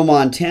a Joe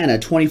Montana,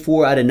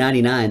 24 out of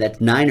 99.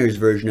 That's Niners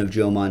version of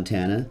Joe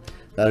Montana.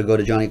 That'll go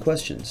to Johnny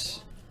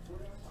Questions.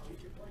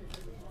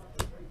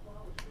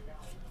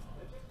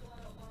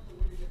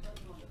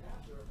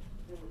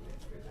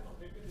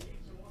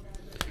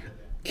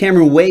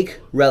 Cameron Wake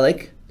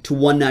relic to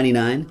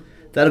 199.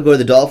 That'll go to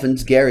the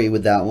Dolphins. Gary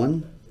with that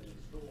one.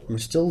 We're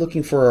still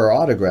looking for our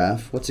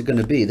autograph. What's it going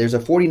to be? There's a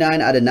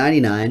 49 out of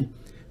 99.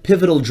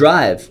 Pivotal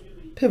Drive.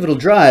 Pivotal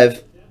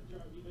Drive.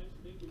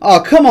 Oh,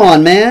 come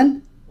on,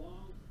 man.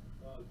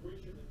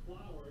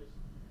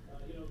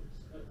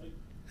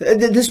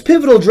 This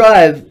Pivotal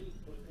Drive.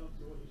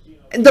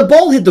 The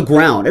ball hit the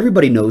ground.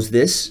 Everybody knows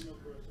this.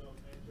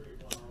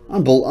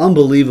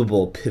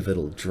 Unbelievable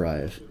Pivotal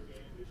Drive.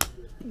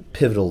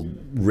 Pivotal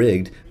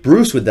rigged.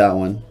 Bruce with that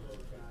one.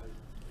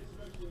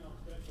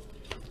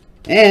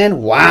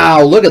 And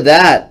wow, look at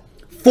that.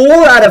 4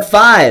 out of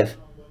 5.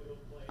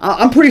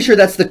 I'm pretty sure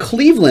that's the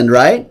Cleveland,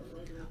 right?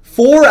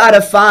 4 out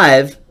of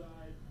 5.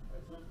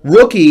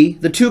 Rookie,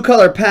 the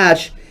 2-color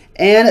patch,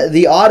 and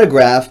the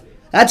autograph.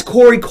 That's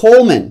Corey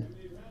Coleman.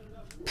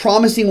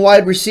 Promising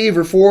wide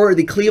receiver for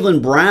the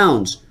Cleveland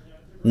Browns.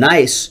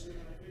 Nice.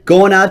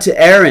 Going out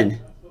to Aaron.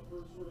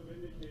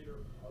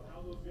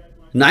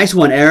 Nice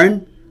one,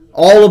 Aaron.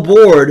 All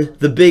aboard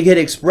the Big Hit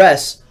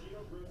Express.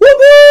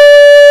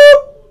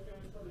 Woo-hoo!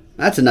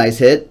 That's a nice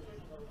hit.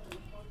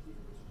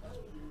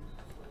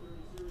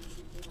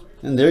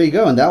 And there you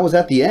go. And that was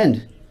at the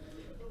end.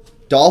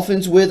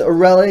 Dolphins with a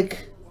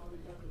relic.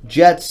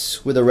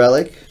 Jets with a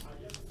relic.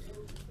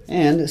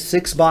 And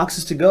 6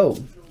 boxes to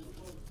go.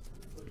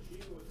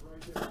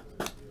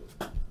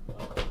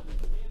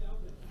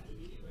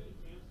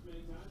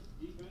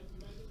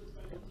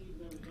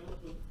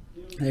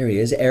 There he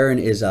is. Aaron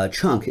is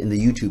Chunk in the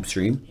YouTube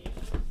stream.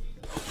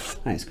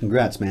 Nice.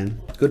 Congrats,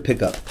 man. Good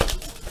pickup.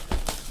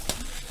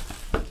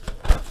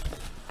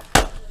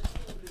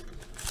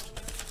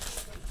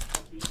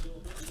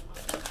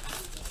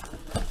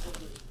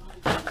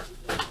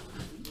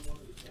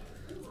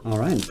 All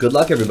right. Good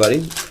luck,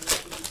 everybody.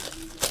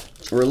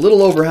 We're a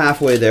little over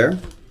halfway there.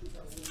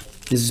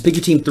 This is Pick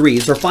Your Team 3.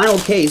 It's our final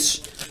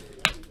case.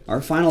 Our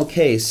final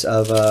case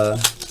of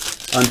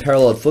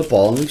Unparalleled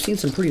Football. And we've seen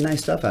some pretty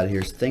nice stuff out of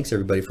here. So thanks,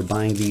 everybody, for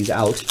buying these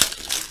out.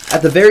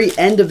 At the very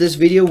end of this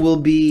video will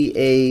be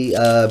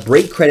a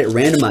break credit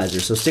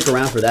randomizer. So stick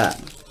around for that.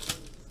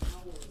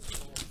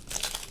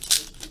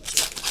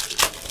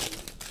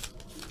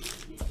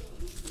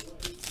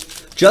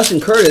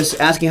 Justin Curtis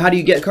asking, how do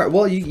you get cards?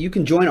 Well, you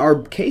can join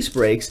our case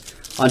breaks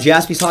on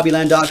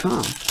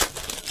JaspysHobbyland.com.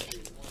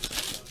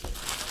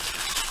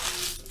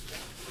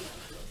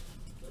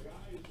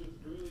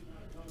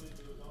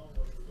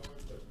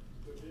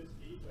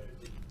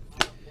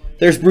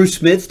 There's Bruce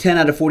Smith, 10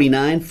 out of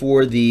 49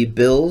 for the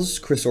Bills.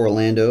 Chris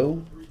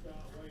Orlando.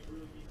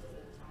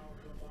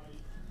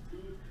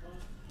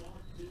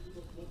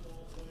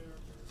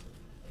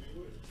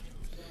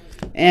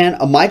 And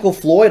a Michael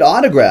Floyd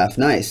autograph.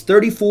 Nice.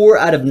 34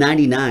 out of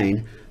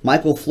 99.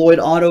 Michael Floyd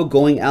auto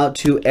going out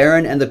to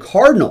Aaron and the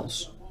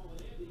Cardinals.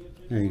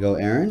 There you go,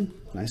 Aaron.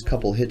 Nice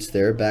couple hits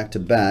there, back to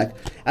back.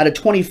 Out of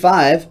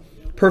 25,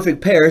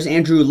 perfect pairs,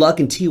 Andrew Luck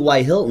and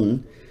T.Y.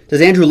 Hilton.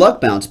 Does Andrew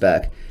Luck bounce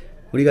back?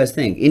 What do you guys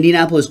think?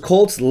 Indianapolis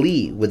Colts,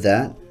 Lee with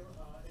that.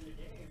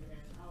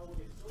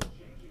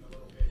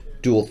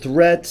 Dual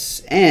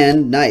threats.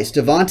 And nice.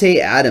 Devontae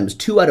Adams,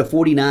 2 out of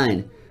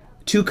 49.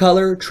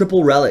 2-color,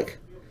 triple relic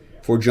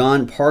for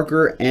John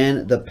Parker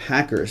and the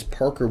Packers.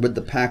 Parker with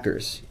the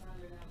Packers.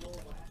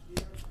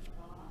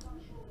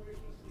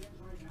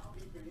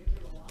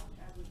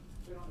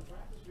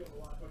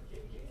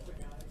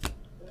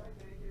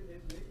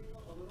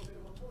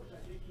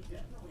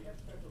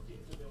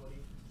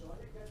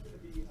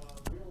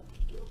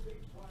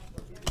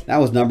 That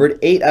was numbered.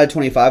 8 out of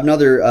 25.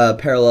 Another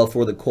parallel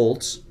for the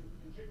Colts.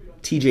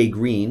 T.J.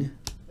 Green.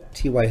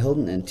 T.Y.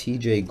 Hilton and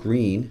T.J.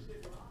 Green.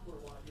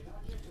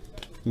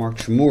 Mark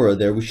Chmura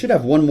there. We should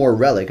have one more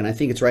relic, and I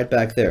think it's right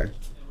back there.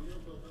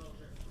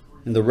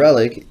 And the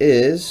relic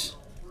is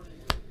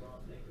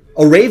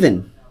a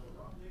Raven.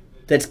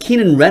 That's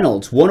Keenan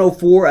Reynolds.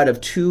 104 out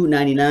of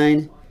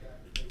 299.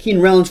 Keen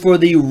Reynolds for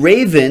the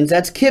Ravens.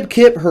 That's Kip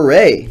Kip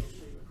Hooray.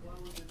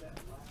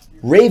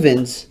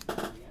 Ravens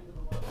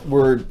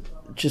were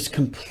just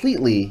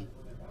completely,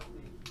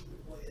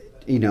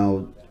 you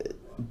know,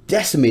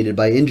 decimated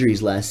by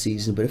injuries last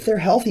season. But if they're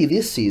healthy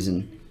this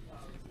season,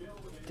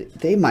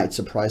 they might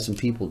surprise some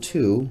people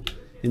too,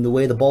 in the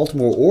way the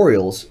Baltimore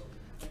Orioles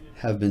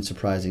have been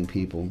surprising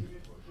people.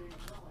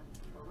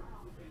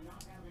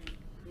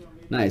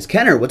 Nice.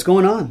 Kenner, what's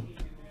going on?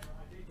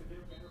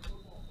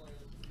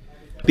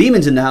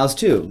 Beeman's in the house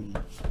too.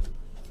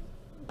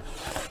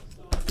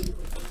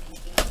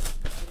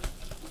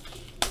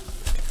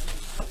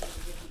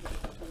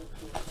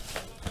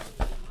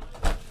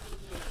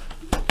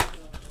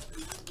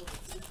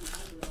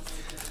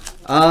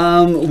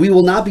 We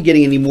will not be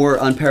getting any more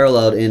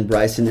Unparalleled in,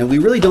 Bryson, and we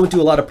really don't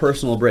do a lot of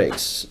personal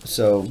breaks.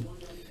 So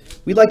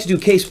we'd like to do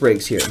case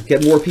breaks here,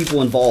 get more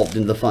people involved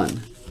in the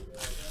fun.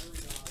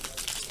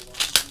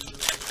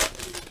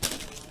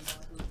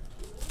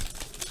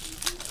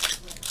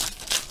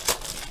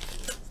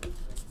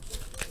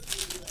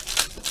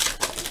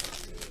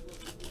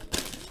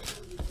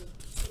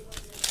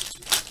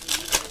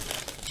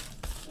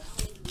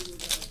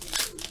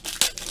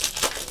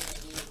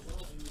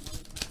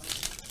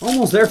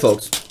 Almost there,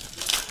 folks.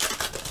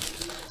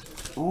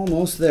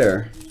 Almost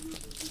there.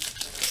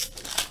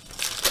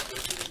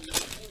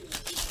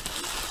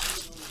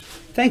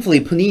 Thankfully,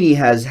 Panini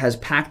has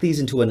packed these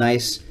into a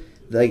nice,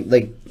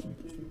 like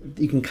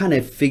you can kind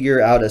of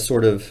figure out a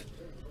sort of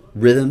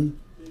rhythm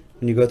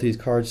when you go through these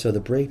cards, so the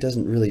break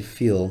doesn't really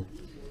feel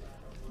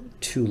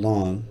too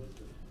long.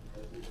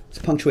 It's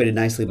punctuated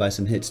nicely by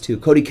some hits too.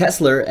 Cody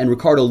Kessler and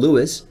Ricardo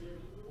Lewis.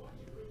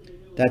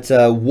 That's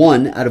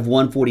 1 out of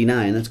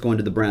 149. That's going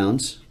to the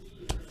Browns.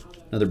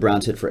 Another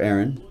Browns hit for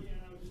Aaron.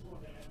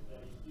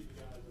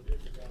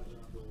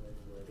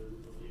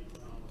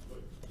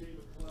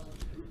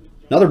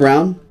 Another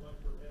Brown.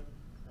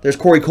 There's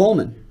Corey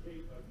Coleman.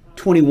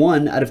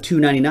 21 out of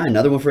 299.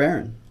 Another one for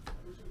Aaron.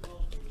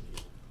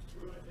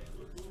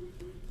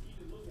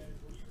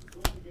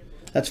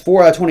 That's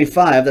 4 out of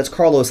 25. That's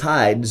Carlos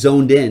Hyde.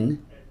 Zoned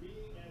in.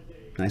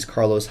 Nice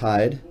Carlos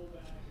Hyde.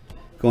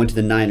 Going to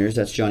the Niners.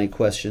 That's Johnny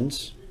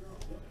Questions.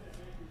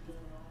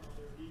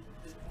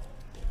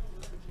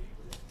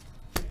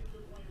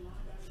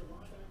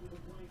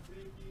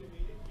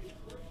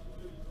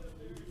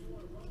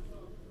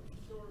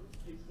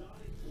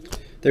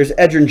 There's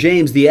Edgerrin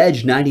James, the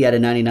Edge, 90 out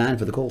of 99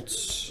 for the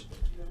Colts.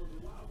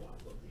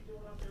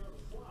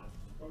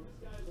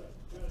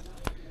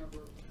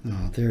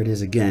 Oh, there it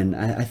is again.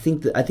 I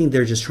think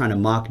they're just trying to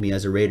mock me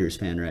as a Raiders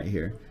fan right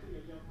here.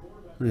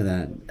 Look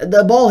at that.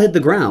 The ball hit the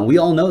ground. We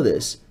all know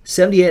this.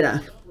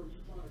 78.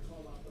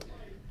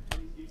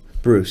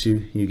 Bruce,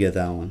 you get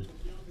that one.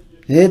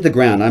 It hit the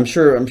ground. I'm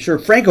sure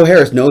Franco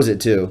Harris knows it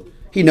too.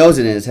 He knows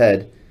it in his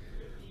head.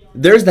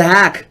 There's the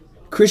hack.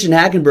 Christian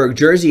Hackenberg,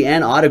 jersey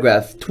and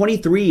autograph,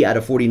 23 out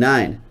of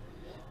 49.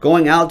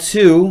 Going out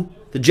to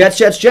the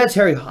Jets.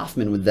 Harry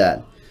Hoffman with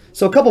that.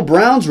 So a couple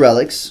Browns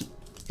relics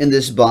in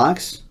this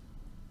box.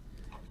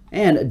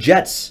 And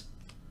Jets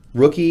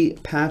rookie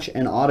patch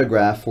and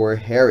autograph for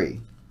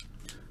Harry.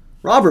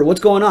 Robert, what's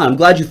going on? I'm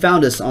glad you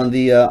found us on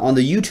the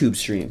YouTube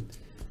stream.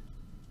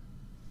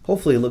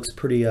 Hopefully it looks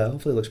pretty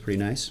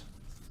nice.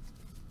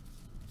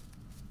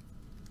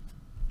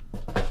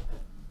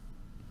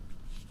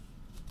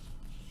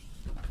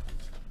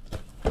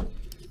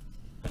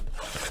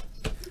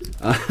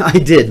 I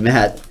did,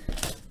 Matt.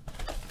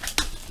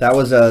 That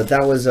was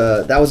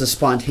a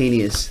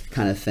spontaneous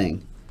kind of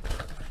thing.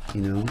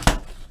 You know,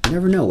 you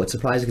never know what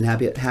surprise can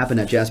happen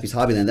at Jaspys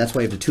Hobbyland. That's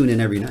why you have to tune in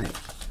every night.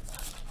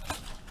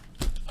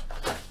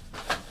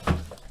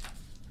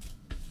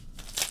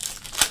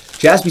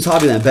 Jaspys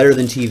Hobbyland, better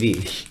than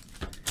TV.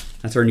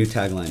 That's our new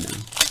tagline now.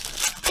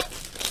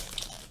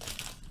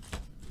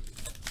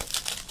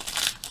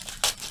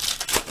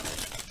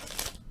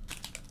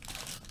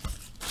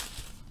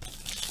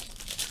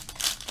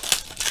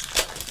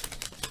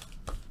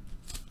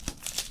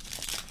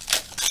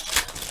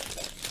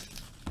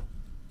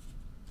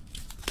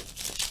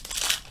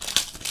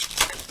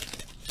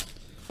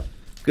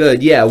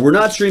 Good, yeah, we're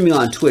not streaming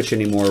on Twitch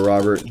anymore,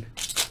 Robert.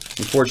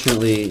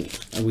 Unfortunately,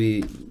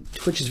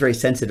 Twitch is very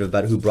sensitive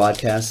about who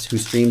broadcasts, who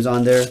streams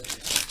on there.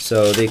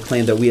 So they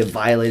claim that we have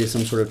violated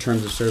some sort of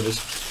terms of service.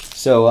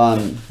 So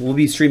we'll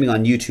be streaming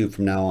on YouTube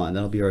from now on.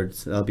 That'll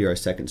be our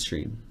second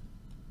stream.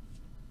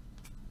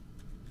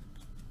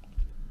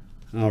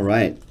 All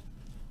right.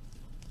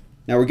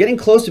 Now we're getting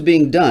close to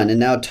being done, and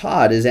now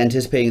Todd is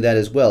anticipating that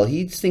as well.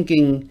 He's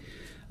thinking,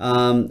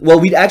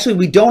 well, we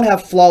don't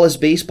have Flawless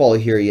Baseball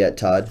here yet,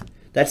 Todd.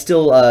 That's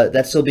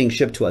still being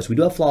shipped to us. We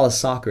do have Flawless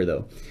Soccer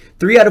though.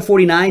 3 out of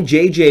 49.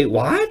 JJ,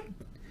 what?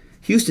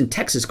 Houston,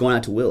 Texas, going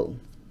out to Will.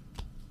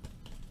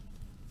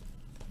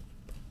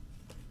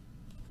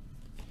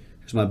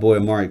 There's my boy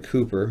Amari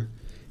Cooper,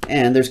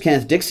 and there's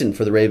Kenneth Dixon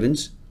for the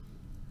Ravens.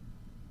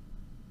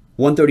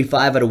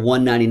 135 out of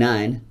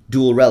 199.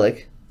 Dual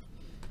relic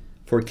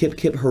for Kip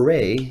Kip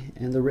Hooray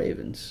and the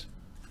Ravens.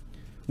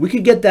 We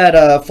could get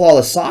that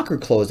Flawless Soccer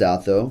closed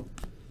out though.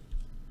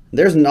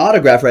 There's an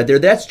autograph right there.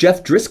 That's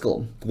Jeff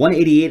Driscoll,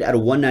 188 out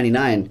of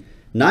 199.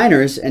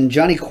 Niners, and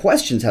Johnny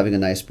Question's having a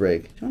nice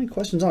break. Johnny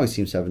Questions always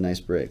seems to have a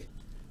nice break.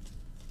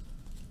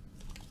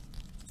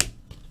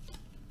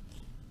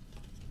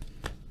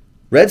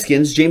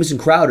 Redskins, Jamison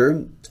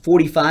Crowder,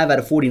 45 out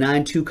of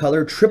 49,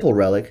 two-color, triple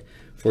relic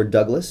for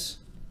Douglas.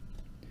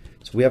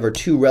 So we have our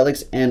 2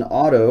 relics and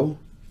auto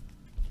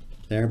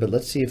there, but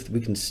let's see if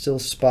we can still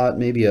spot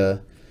maybe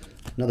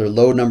another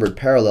low-numbered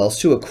parallel.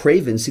 Sua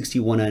Craven,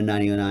 61 out of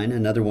 99,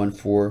 another one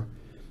for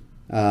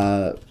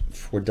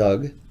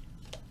Doug.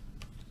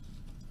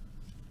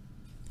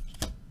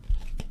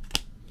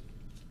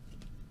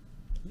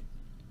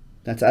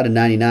 That's out of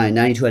 99,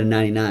 92 out of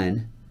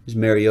 99 is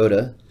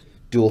Mariota.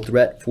 Dual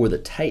threat for the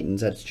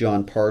Titans. That's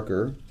John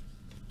Parker.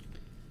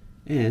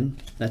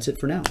 And that's it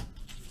for now.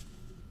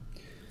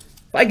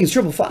 Vikings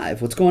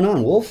 555. What's going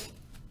on, Wolf?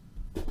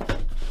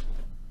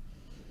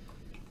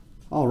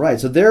 All right,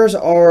 so there's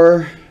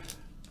our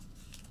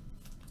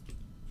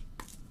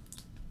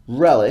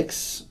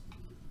relics.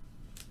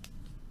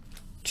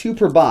 2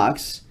 per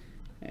box.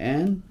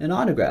 And an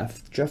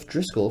autograph. Jeff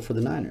Driscoll for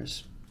the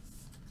Niners.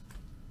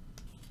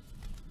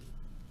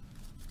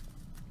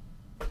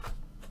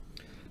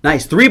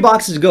 Nice. 3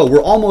 boxes to go.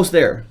 We're almost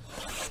there.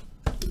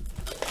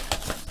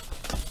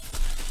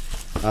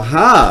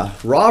 Aha.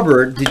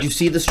 Robert, did you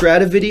see the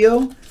Strata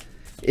video?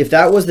 If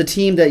that was the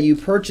team that you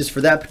purchased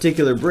for that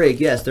particular break,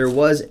 yes, there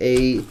was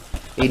a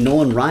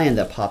Nolan Ryan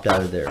that popped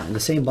out of there. And the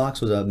same box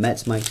was a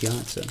Mets Mike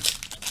Piazza.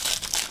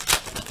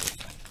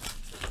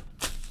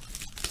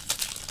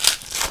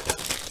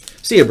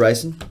 See ya,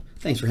 Bryson.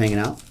 Thanks for hanging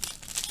out.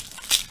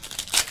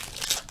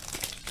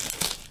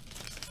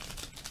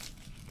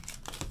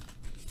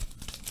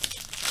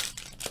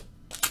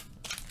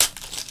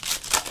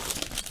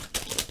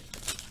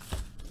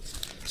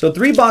 So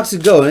 3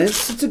 boxes go, and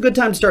it's a good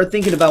time to start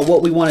thinking about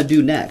what we want to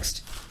do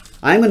next.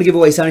 I'm going to give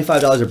away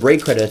 $75 of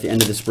break credit at the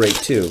end of this break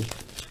too.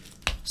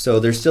 So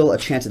there's still a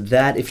chance at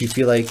that if you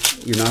feel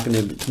like you're not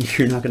going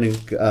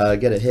to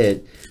get a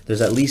hit.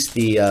 There's at least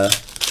the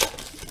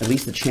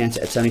chance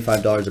at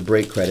 $75 of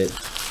break credit.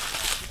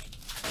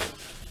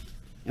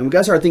 And we got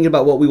to start thinking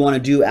about what we want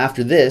to do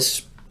after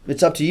this.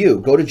 It's up to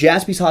you. Go to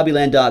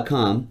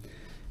JaspysHobbyland.com.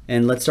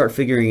 And let's start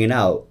figuring it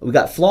out. We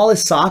got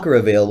Flawless Soccer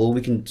available.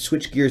 We can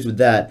switch gears with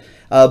that.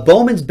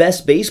 Bowman's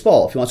Best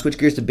Baseball. If you want to switch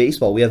gears to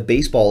baseball, we have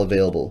baseball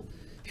available.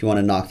 If you want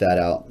to knock that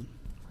out.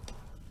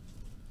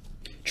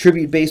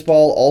 Tribute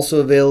Baseball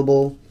also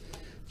available.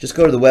 Just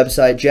go to the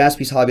website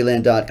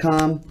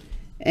JaspysHobbyland.com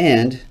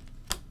and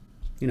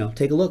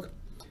take a look.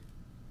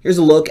 Here's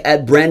a look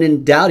at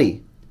Brandon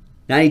Doughty,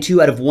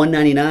 92 out of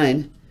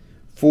 199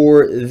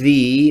 for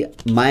the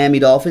Miami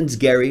Dolphins.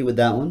 Gary with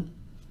that one.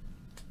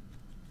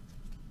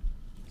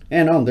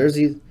 And there's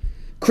the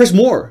Chris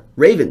Moore,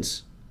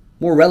 Ravens.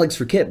 More relics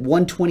for Kip,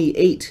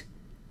 128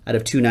 out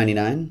of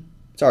 299.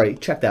 Sorry,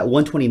 check that,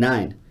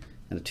 129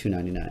 out of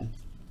 299.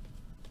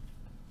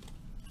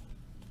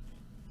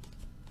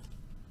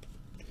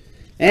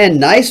 And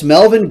nice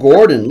Melvin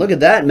Gordon. Look at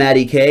that,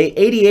 Matty K.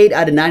 88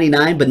 out of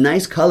 99, but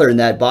nice color in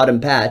that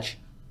bottom patch.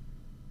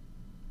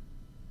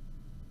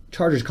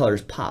 Chargers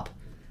colors pop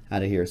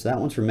out of here. So that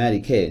one's for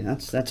Matty K.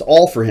 That's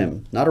all for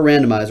him. Not a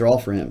randomizer, all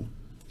for him.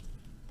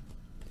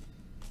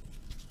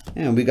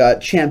 And we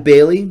got Champ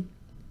Bailey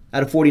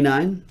out of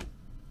 49.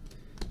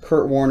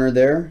 Kurt Warner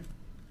there.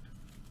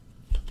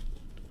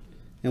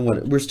 And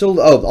what we're still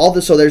all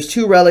this, so there's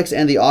 2 relics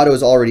and the auto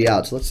is already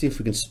out. So let's see if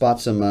we can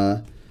spot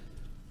some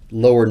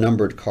lower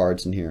numbered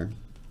cards in here.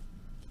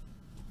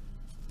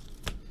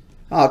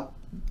 I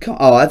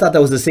thought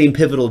that was the same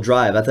Pivotal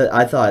Drive.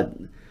 I thought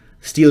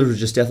Steelers was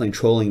just definitely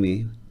trolling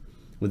me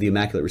with the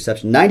Immaculate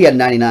Reception. 90 out of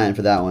 99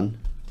 for that one.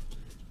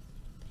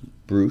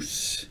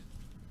 Bruce.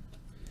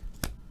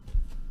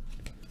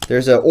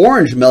 There's an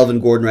orange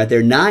Melvin Gordon right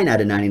there, 9 out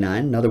of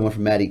 99. Another one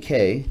from Matty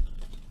K.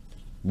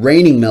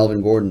 Reigning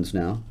Melvin Gordons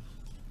now.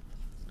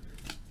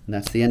 And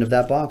that's the end of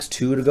that box.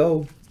 2 to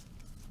go.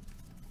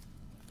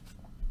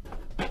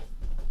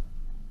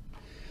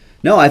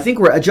 No, I think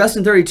we're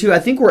Justin 32. I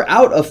think we're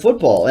out of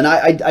football, and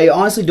I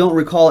honestly don't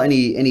recall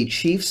any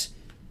Chiefs.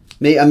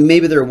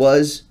 Maybe there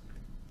was,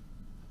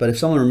 but if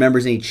someone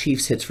remembers any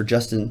Chiefs hits for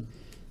Justin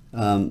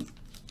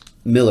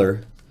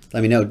Miller,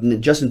 let me know.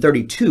 Justin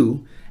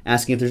 32.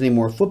 Asking if there's any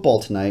more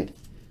football tonight.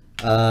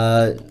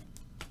 I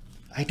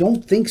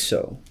don't think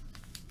so.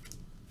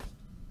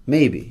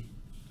 Maybe.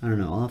 I don't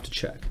know. I'll have to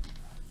check.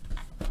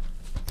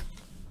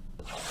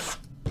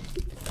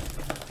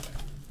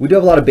 We do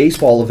have a lot of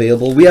baseball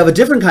available. We have a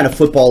different kind of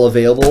football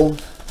available.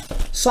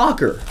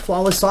 Soccer.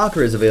 Flawless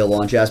Soccer is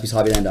available on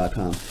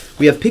JaspysHobbyland.com.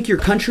 We have Pick Your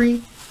Country,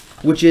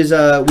 which is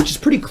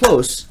pretty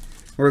close.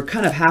 We're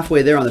kind of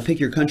halfway there on the Pick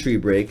Your Country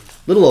break. A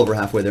little over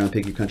halfway there on the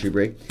Pick Your Country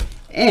break.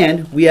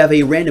 And we have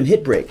a random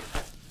hit break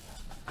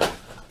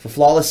for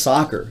Flawless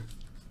Soccer.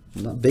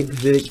 Big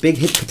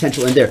hit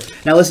potential in there.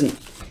 Now listen,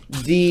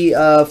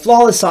 The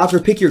Flawless Soccer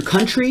Pick Your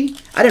Country,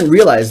 I didn't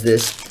realize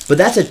this, but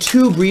that's a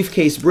 2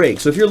 briefcase break.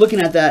 So if you're looking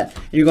at that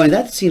and you're going,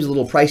 that seems a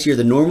little pricier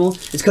than normal,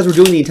 it's because we're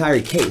doing the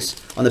entire case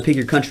on the Pick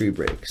Your Country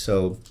break.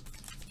 So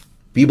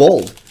be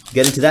bold.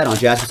 Get into that on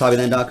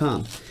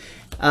JaspysHobbyland.com.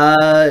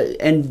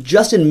 And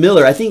Justin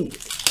Miller, I think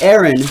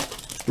Aaron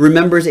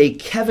remembers a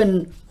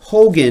Kevin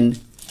Hogan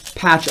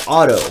patch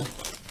auto.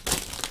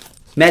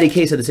 Matty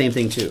K said the same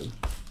thing too.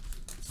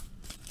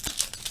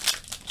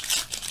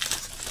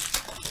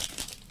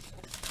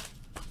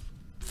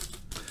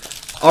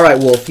 All right,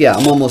 Wolf. Yeah,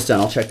 I'm almost done.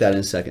 I'll check that in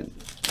a second.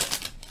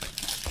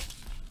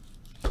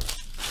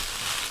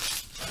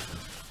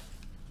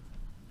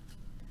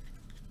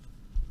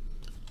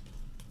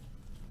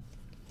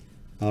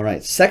 All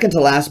right, second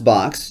to last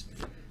box.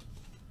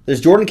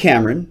 There's Jordan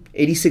Cameron,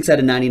 86 out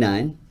of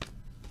 99.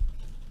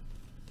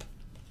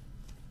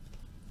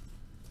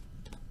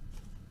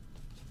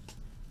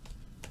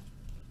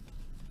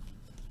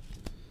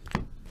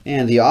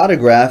 And the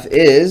autograph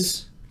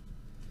is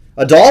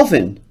a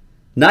Dolphin.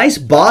 Nice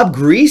Bob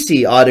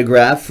Greasy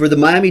autograph for the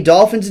Miami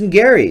Dolphins and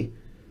Gary.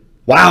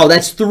 Wow,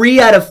 that's 3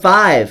 out of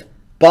 5.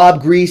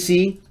 Bob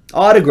Greasy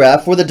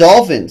autograph for the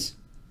Dolphins.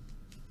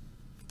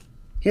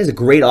 He has a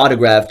great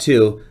autograph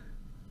too.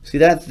 See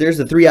that? There's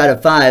the 3 out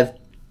of 5.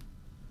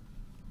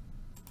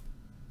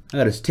 I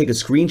gotta take a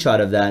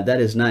screenshot of that. That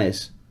is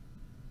nice.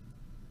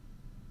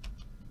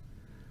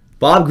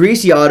 Bob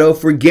Greasy auto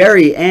for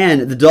Gary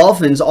and the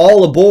Dolphins,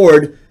 all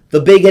aboard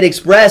the Big Hit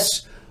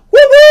Express. Woo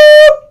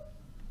woo!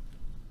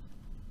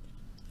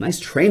 Nice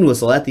train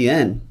whistle at the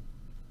end.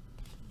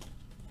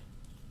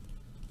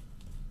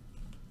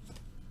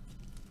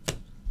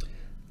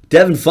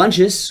 Devin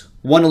Funchess,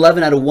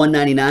 111 out of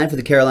 199 for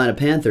the Carolina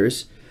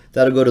Panthers.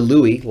 That'll go to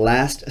Louie.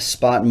 Last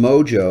spot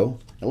mojo.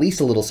 At least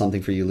a little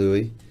something for you,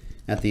 Louie,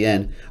 at the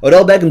end.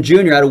 Odell Beckham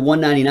Jr. out of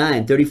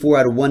 199. 34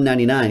 out of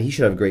 199. He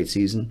should have a great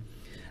season.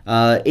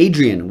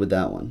 Adrian with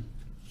that one.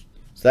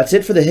 So that's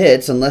it for the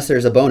hits, unless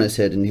there's a bonus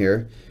hit in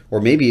here.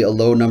 Or maybe a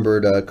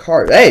low-numbered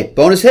card. Hey,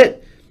 bonus hit.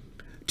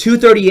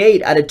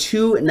 238 out of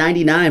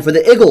 299 for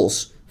the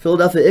Eagles.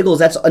 Philadelphia Eagles.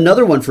 That's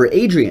another one for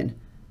Adrian.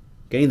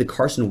 Getting the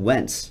Carson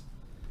Wentz.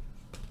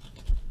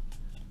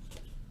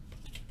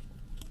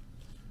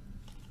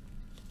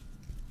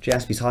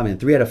 Jaspys Hobbyland.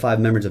 3 out of 5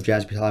 members of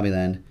Jaspys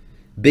Hobbyland.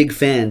 Big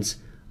fans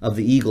of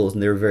the Eagles,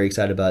 and they were very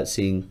excited about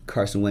seeing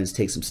Carson Wentz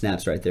take some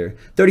snaps right there.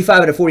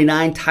 35 out of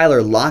 49.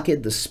 Tyler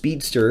Lockett, the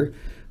speedster,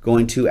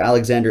 going to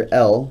Alexander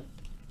L.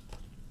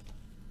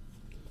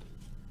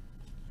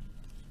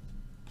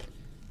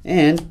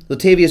 And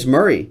Latavius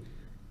Murray,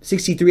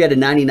 63 out of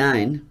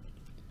 99.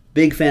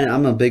 Big fan.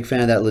 I'm a big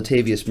fan of that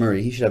Latavius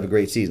Murray. He should have a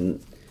great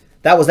season.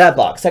 That was that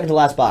box. Second to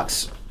last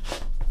box.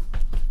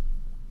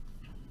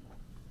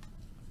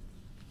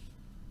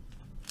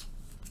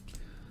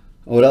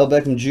 Odell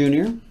Beckham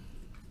Jr.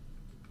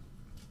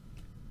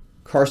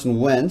 Carson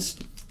Wentz.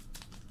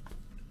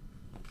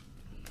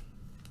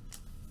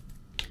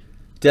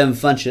 Devin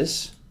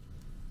Funchess.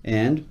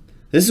 And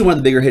this is one of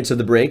the bigger hits of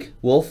the break,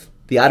 Wolf.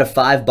 The out of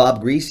 5 Bob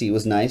Greasy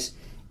was nice.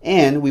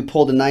 And we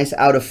pulled a nice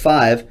out of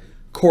 5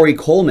 Corey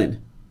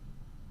Coleman.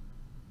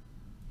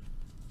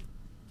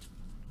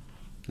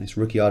 Nice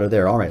rookie auto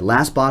there. All right,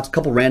 last box,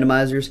 couple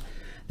randomizers.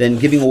 Then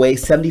giving away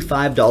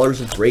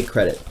 $75 of break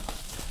credit.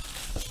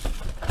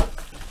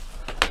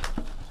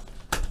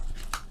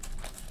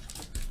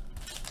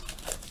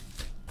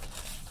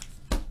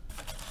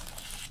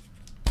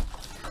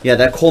 Yeah,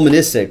 that Coleman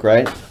is sick,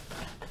 right?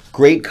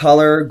 Great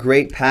color,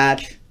 great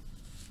patch.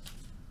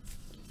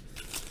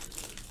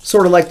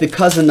 Sort of like the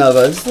cousin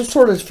of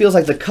sort of feels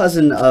like the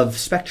cousin of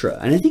Spectra.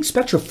 And I think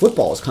Spectra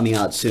Football is coming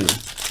out soon.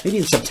 Maybe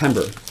in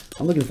September.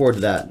 I'm looking forward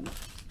to that.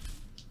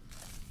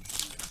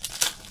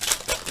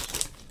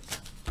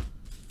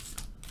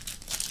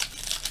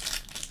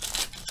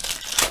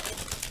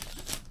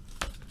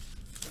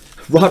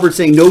 Robert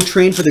saying no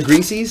train for the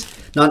Greasies.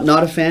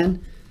 Not a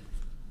fan.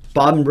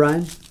 Bob and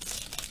Brian.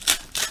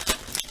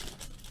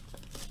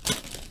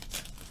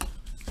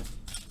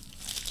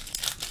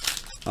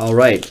 All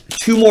right,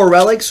 2 more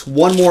relics,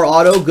 1 more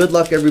auto. Good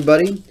luck,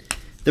 everybody.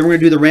 Then we're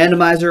going to do the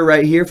randomizer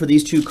right here for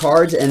these 2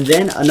 cards, and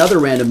then another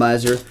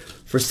randomizer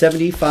for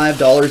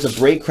 $75 of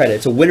break credit.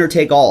 It's a winner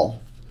take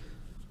all.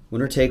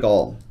 Winner take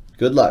all.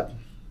 Good luck.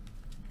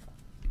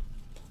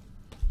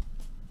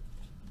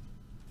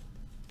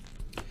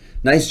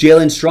 Nice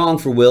Jalen Strong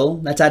for Will.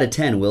 That's out of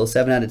 10, Will.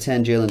 7 out of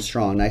 10, Jalen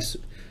Strong. Nice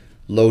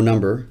low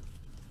number.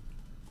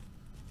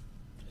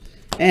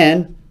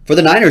 And for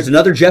the Niners,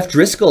 another Jeff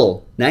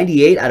Driscoll.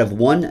 98 out of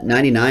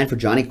 199 for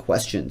Johnny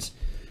Questions.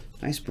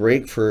 Nice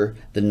break for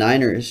the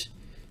Niners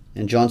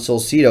and John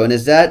Solcito. And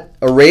is that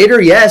a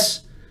Raider?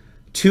 Yes.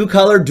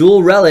 2-color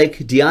dual relic,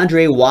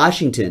 DeAndre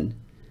Washington.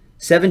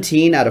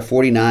 17 out of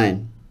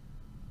 49.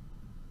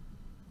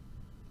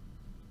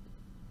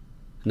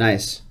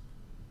 Nice.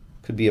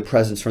 Could be a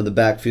presence from the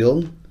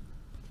backfield.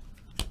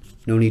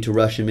 No need to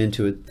rush him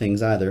into it,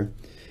 things either.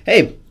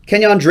 Hey,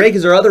 Kenyon Drake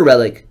is our other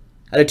relic.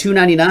 Out of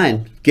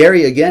 299.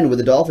 Gary again with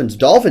the Dolphins.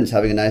 Dolphins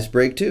having a nice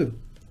break too.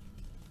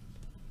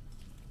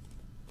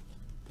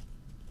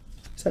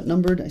 Is that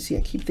numbered? I see.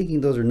 I keep thinking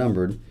those are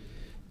numbered.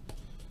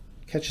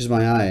 Catches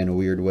my eye in a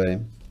weird way.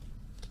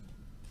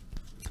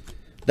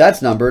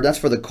 That's numbered. That's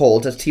for the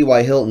Colts. That's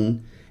T.Y.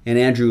 Hilton and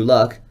Andrew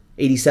Luck.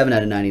 87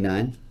 out of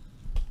 99.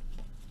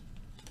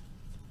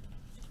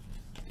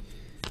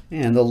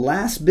 And the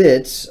last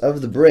bits of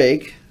the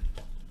break.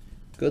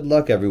 Good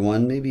luck,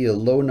 everyone. Maybe a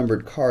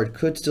low-numbered card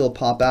could still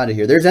pop out of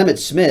here. There's Emmitt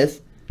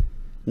Smith.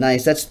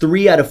 Nice. That's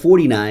 3 out of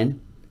 49.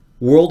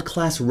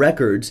 World-class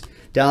records.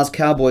 Dallas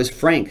Cowboys.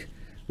 Frank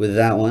with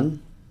that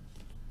one.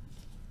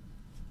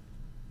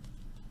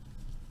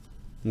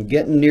 I'm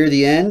getting near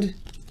the end.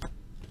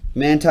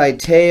 Manti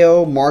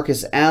Te'o,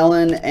 Marcus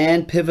Allen,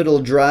 and Pivotal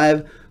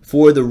Drive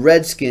for the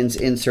Redskins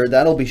insert.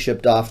 That'll be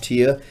shipped off to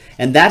you.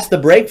 And that's the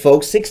break,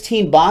 folks.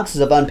 16 boxes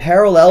of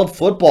Unparalleled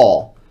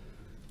football.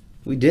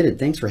 We did it.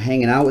 Thanks for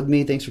hanging out with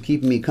me. Thanks for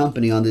keeping me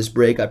company on this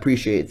break. I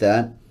appreciate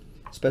that,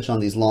 especially on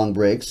these long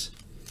breaks.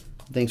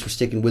 Thanks for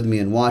sticking with me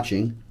and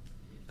watching.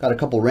 Got a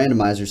couple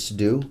randomizers to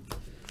do.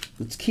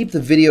 Let's keep the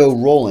video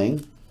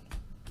rolling.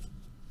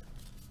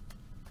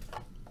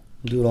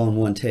 We'll do it all in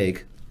one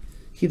take.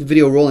 Keep the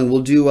video rolling.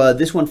 We'll do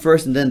this one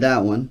first and then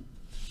that one.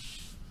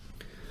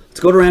 Let's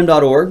go to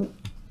ram.org.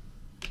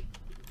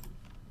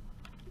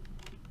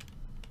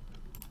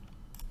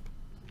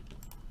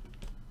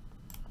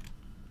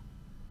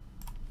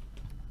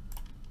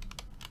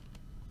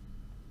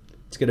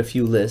 Let's get a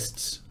few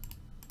lists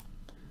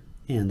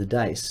and the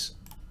dice.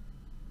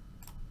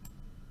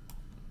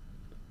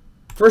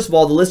 First of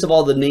all, the list of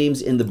all the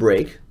names in the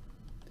break.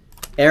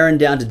 Aaron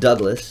down to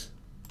Douglas.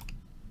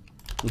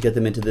 We'll get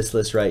them into this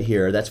list right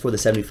here. That's for the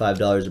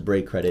 $75 of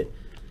break credit.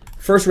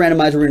 First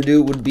randomizer we're going to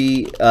do would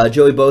be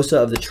Joey Bosa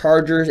of the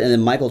Chargers and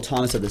then Michael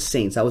Thomas of the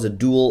Saints. That was a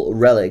dual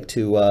relic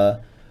to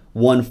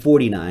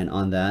 149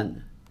 on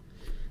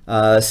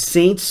that.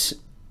 Saints,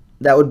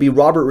 that would be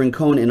Robert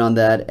Rincon in on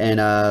that,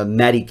 and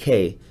Matty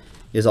K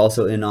is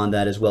also in on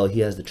that as well. He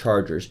has the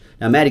Chargers.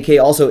 Now Matty K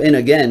also in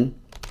again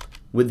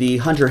with the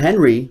Hunter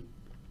Henry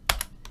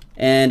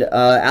and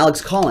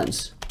Alex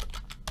Collins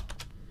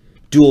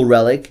dual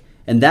relic,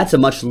 and that's a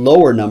much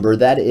lower number.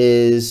 That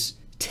is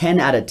 10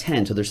 out of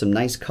 10, so there's some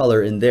nice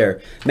color in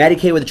there. Matty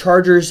K with the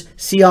Chargers,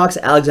 Seahawks,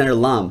 Alexander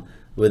Lam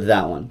with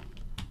that one.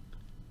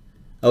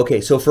 Okay,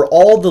 so for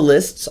all the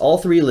lists, all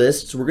three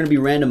lists, we're going to be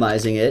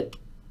randomizing it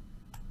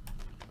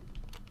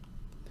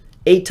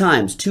 8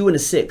 times, 2 and a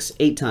 6,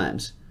 8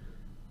 times.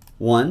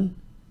 1,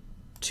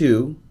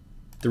 2,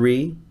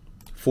 3,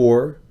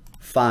 4,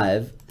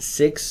 5,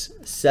 6,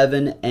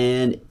 7,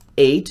 and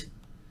 8.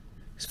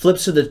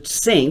 Flips to the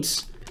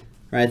Saints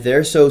right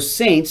there. So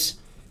Saints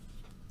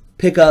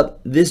pick up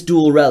this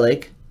dual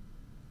relic,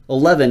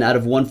 11 out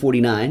of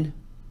 149.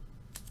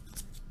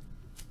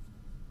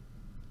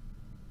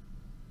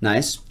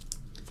 Nice.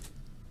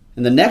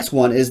 And the next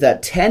one is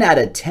that 10 out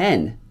of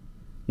 10.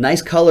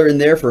 Nice color in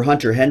there for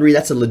Hunter Henry.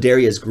 That's a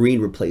Ladarius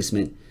Green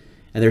replacement.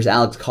 And there's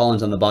Alex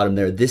Collins on the bottom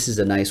there. This is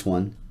a nice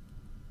one.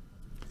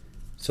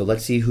 So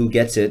let's see who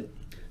gets it.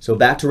 So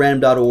back to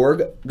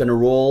random.org. Gonna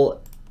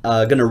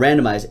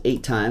randomize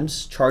 8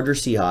 times.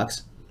 Chargers,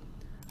 Seahawks.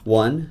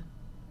 1,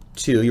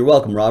 2. You're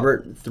welcome,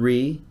 Robert.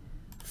 3,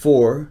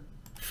 4,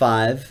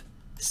 5,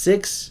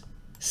 6,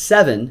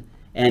 7,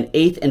 and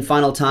 8th and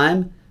final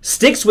time.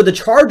 Sticks with the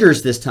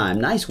Chargers this time.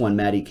 Nice one,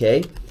 Matty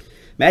K.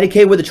 Matty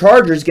K with the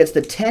Chargers gets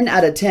the 10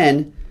 out of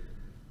 10.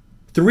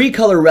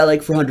 3-color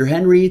relic for Hunter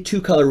Henry.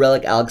 2-color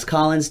relic Alex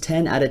Collins.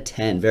 10 out of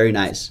 10. Very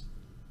nice.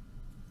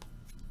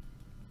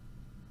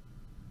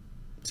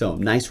 So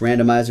nice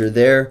randomizer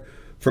there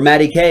for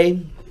Matty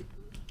K.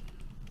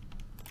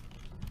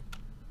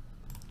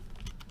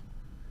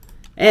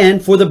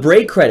 And for the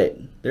break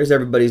credit, there's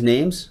everybody's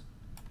names.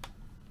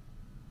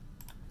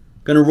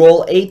 Gonna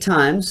roll 8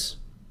 times.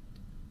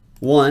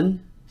 1,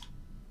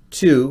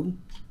 2,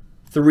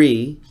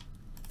 3,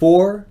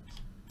 4,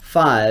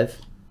 5,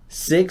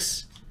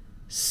 6,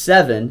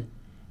 7,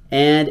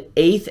 and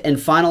 8th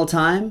and final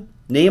time.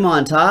 Name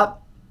on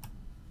top.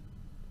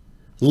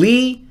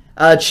 Lee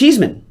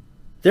Cheeseman.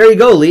 There you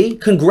go, Lee.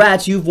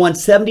 Congrats. You've won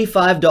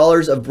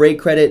 $75 of break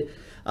credit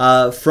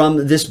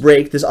from this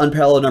break, this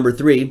Unparalleled number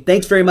 3.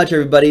 Thanks very much,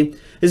 everybody.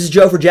 This is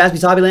Joe for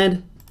Jaspys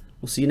Hobbyland.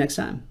 We'll see you next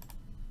time.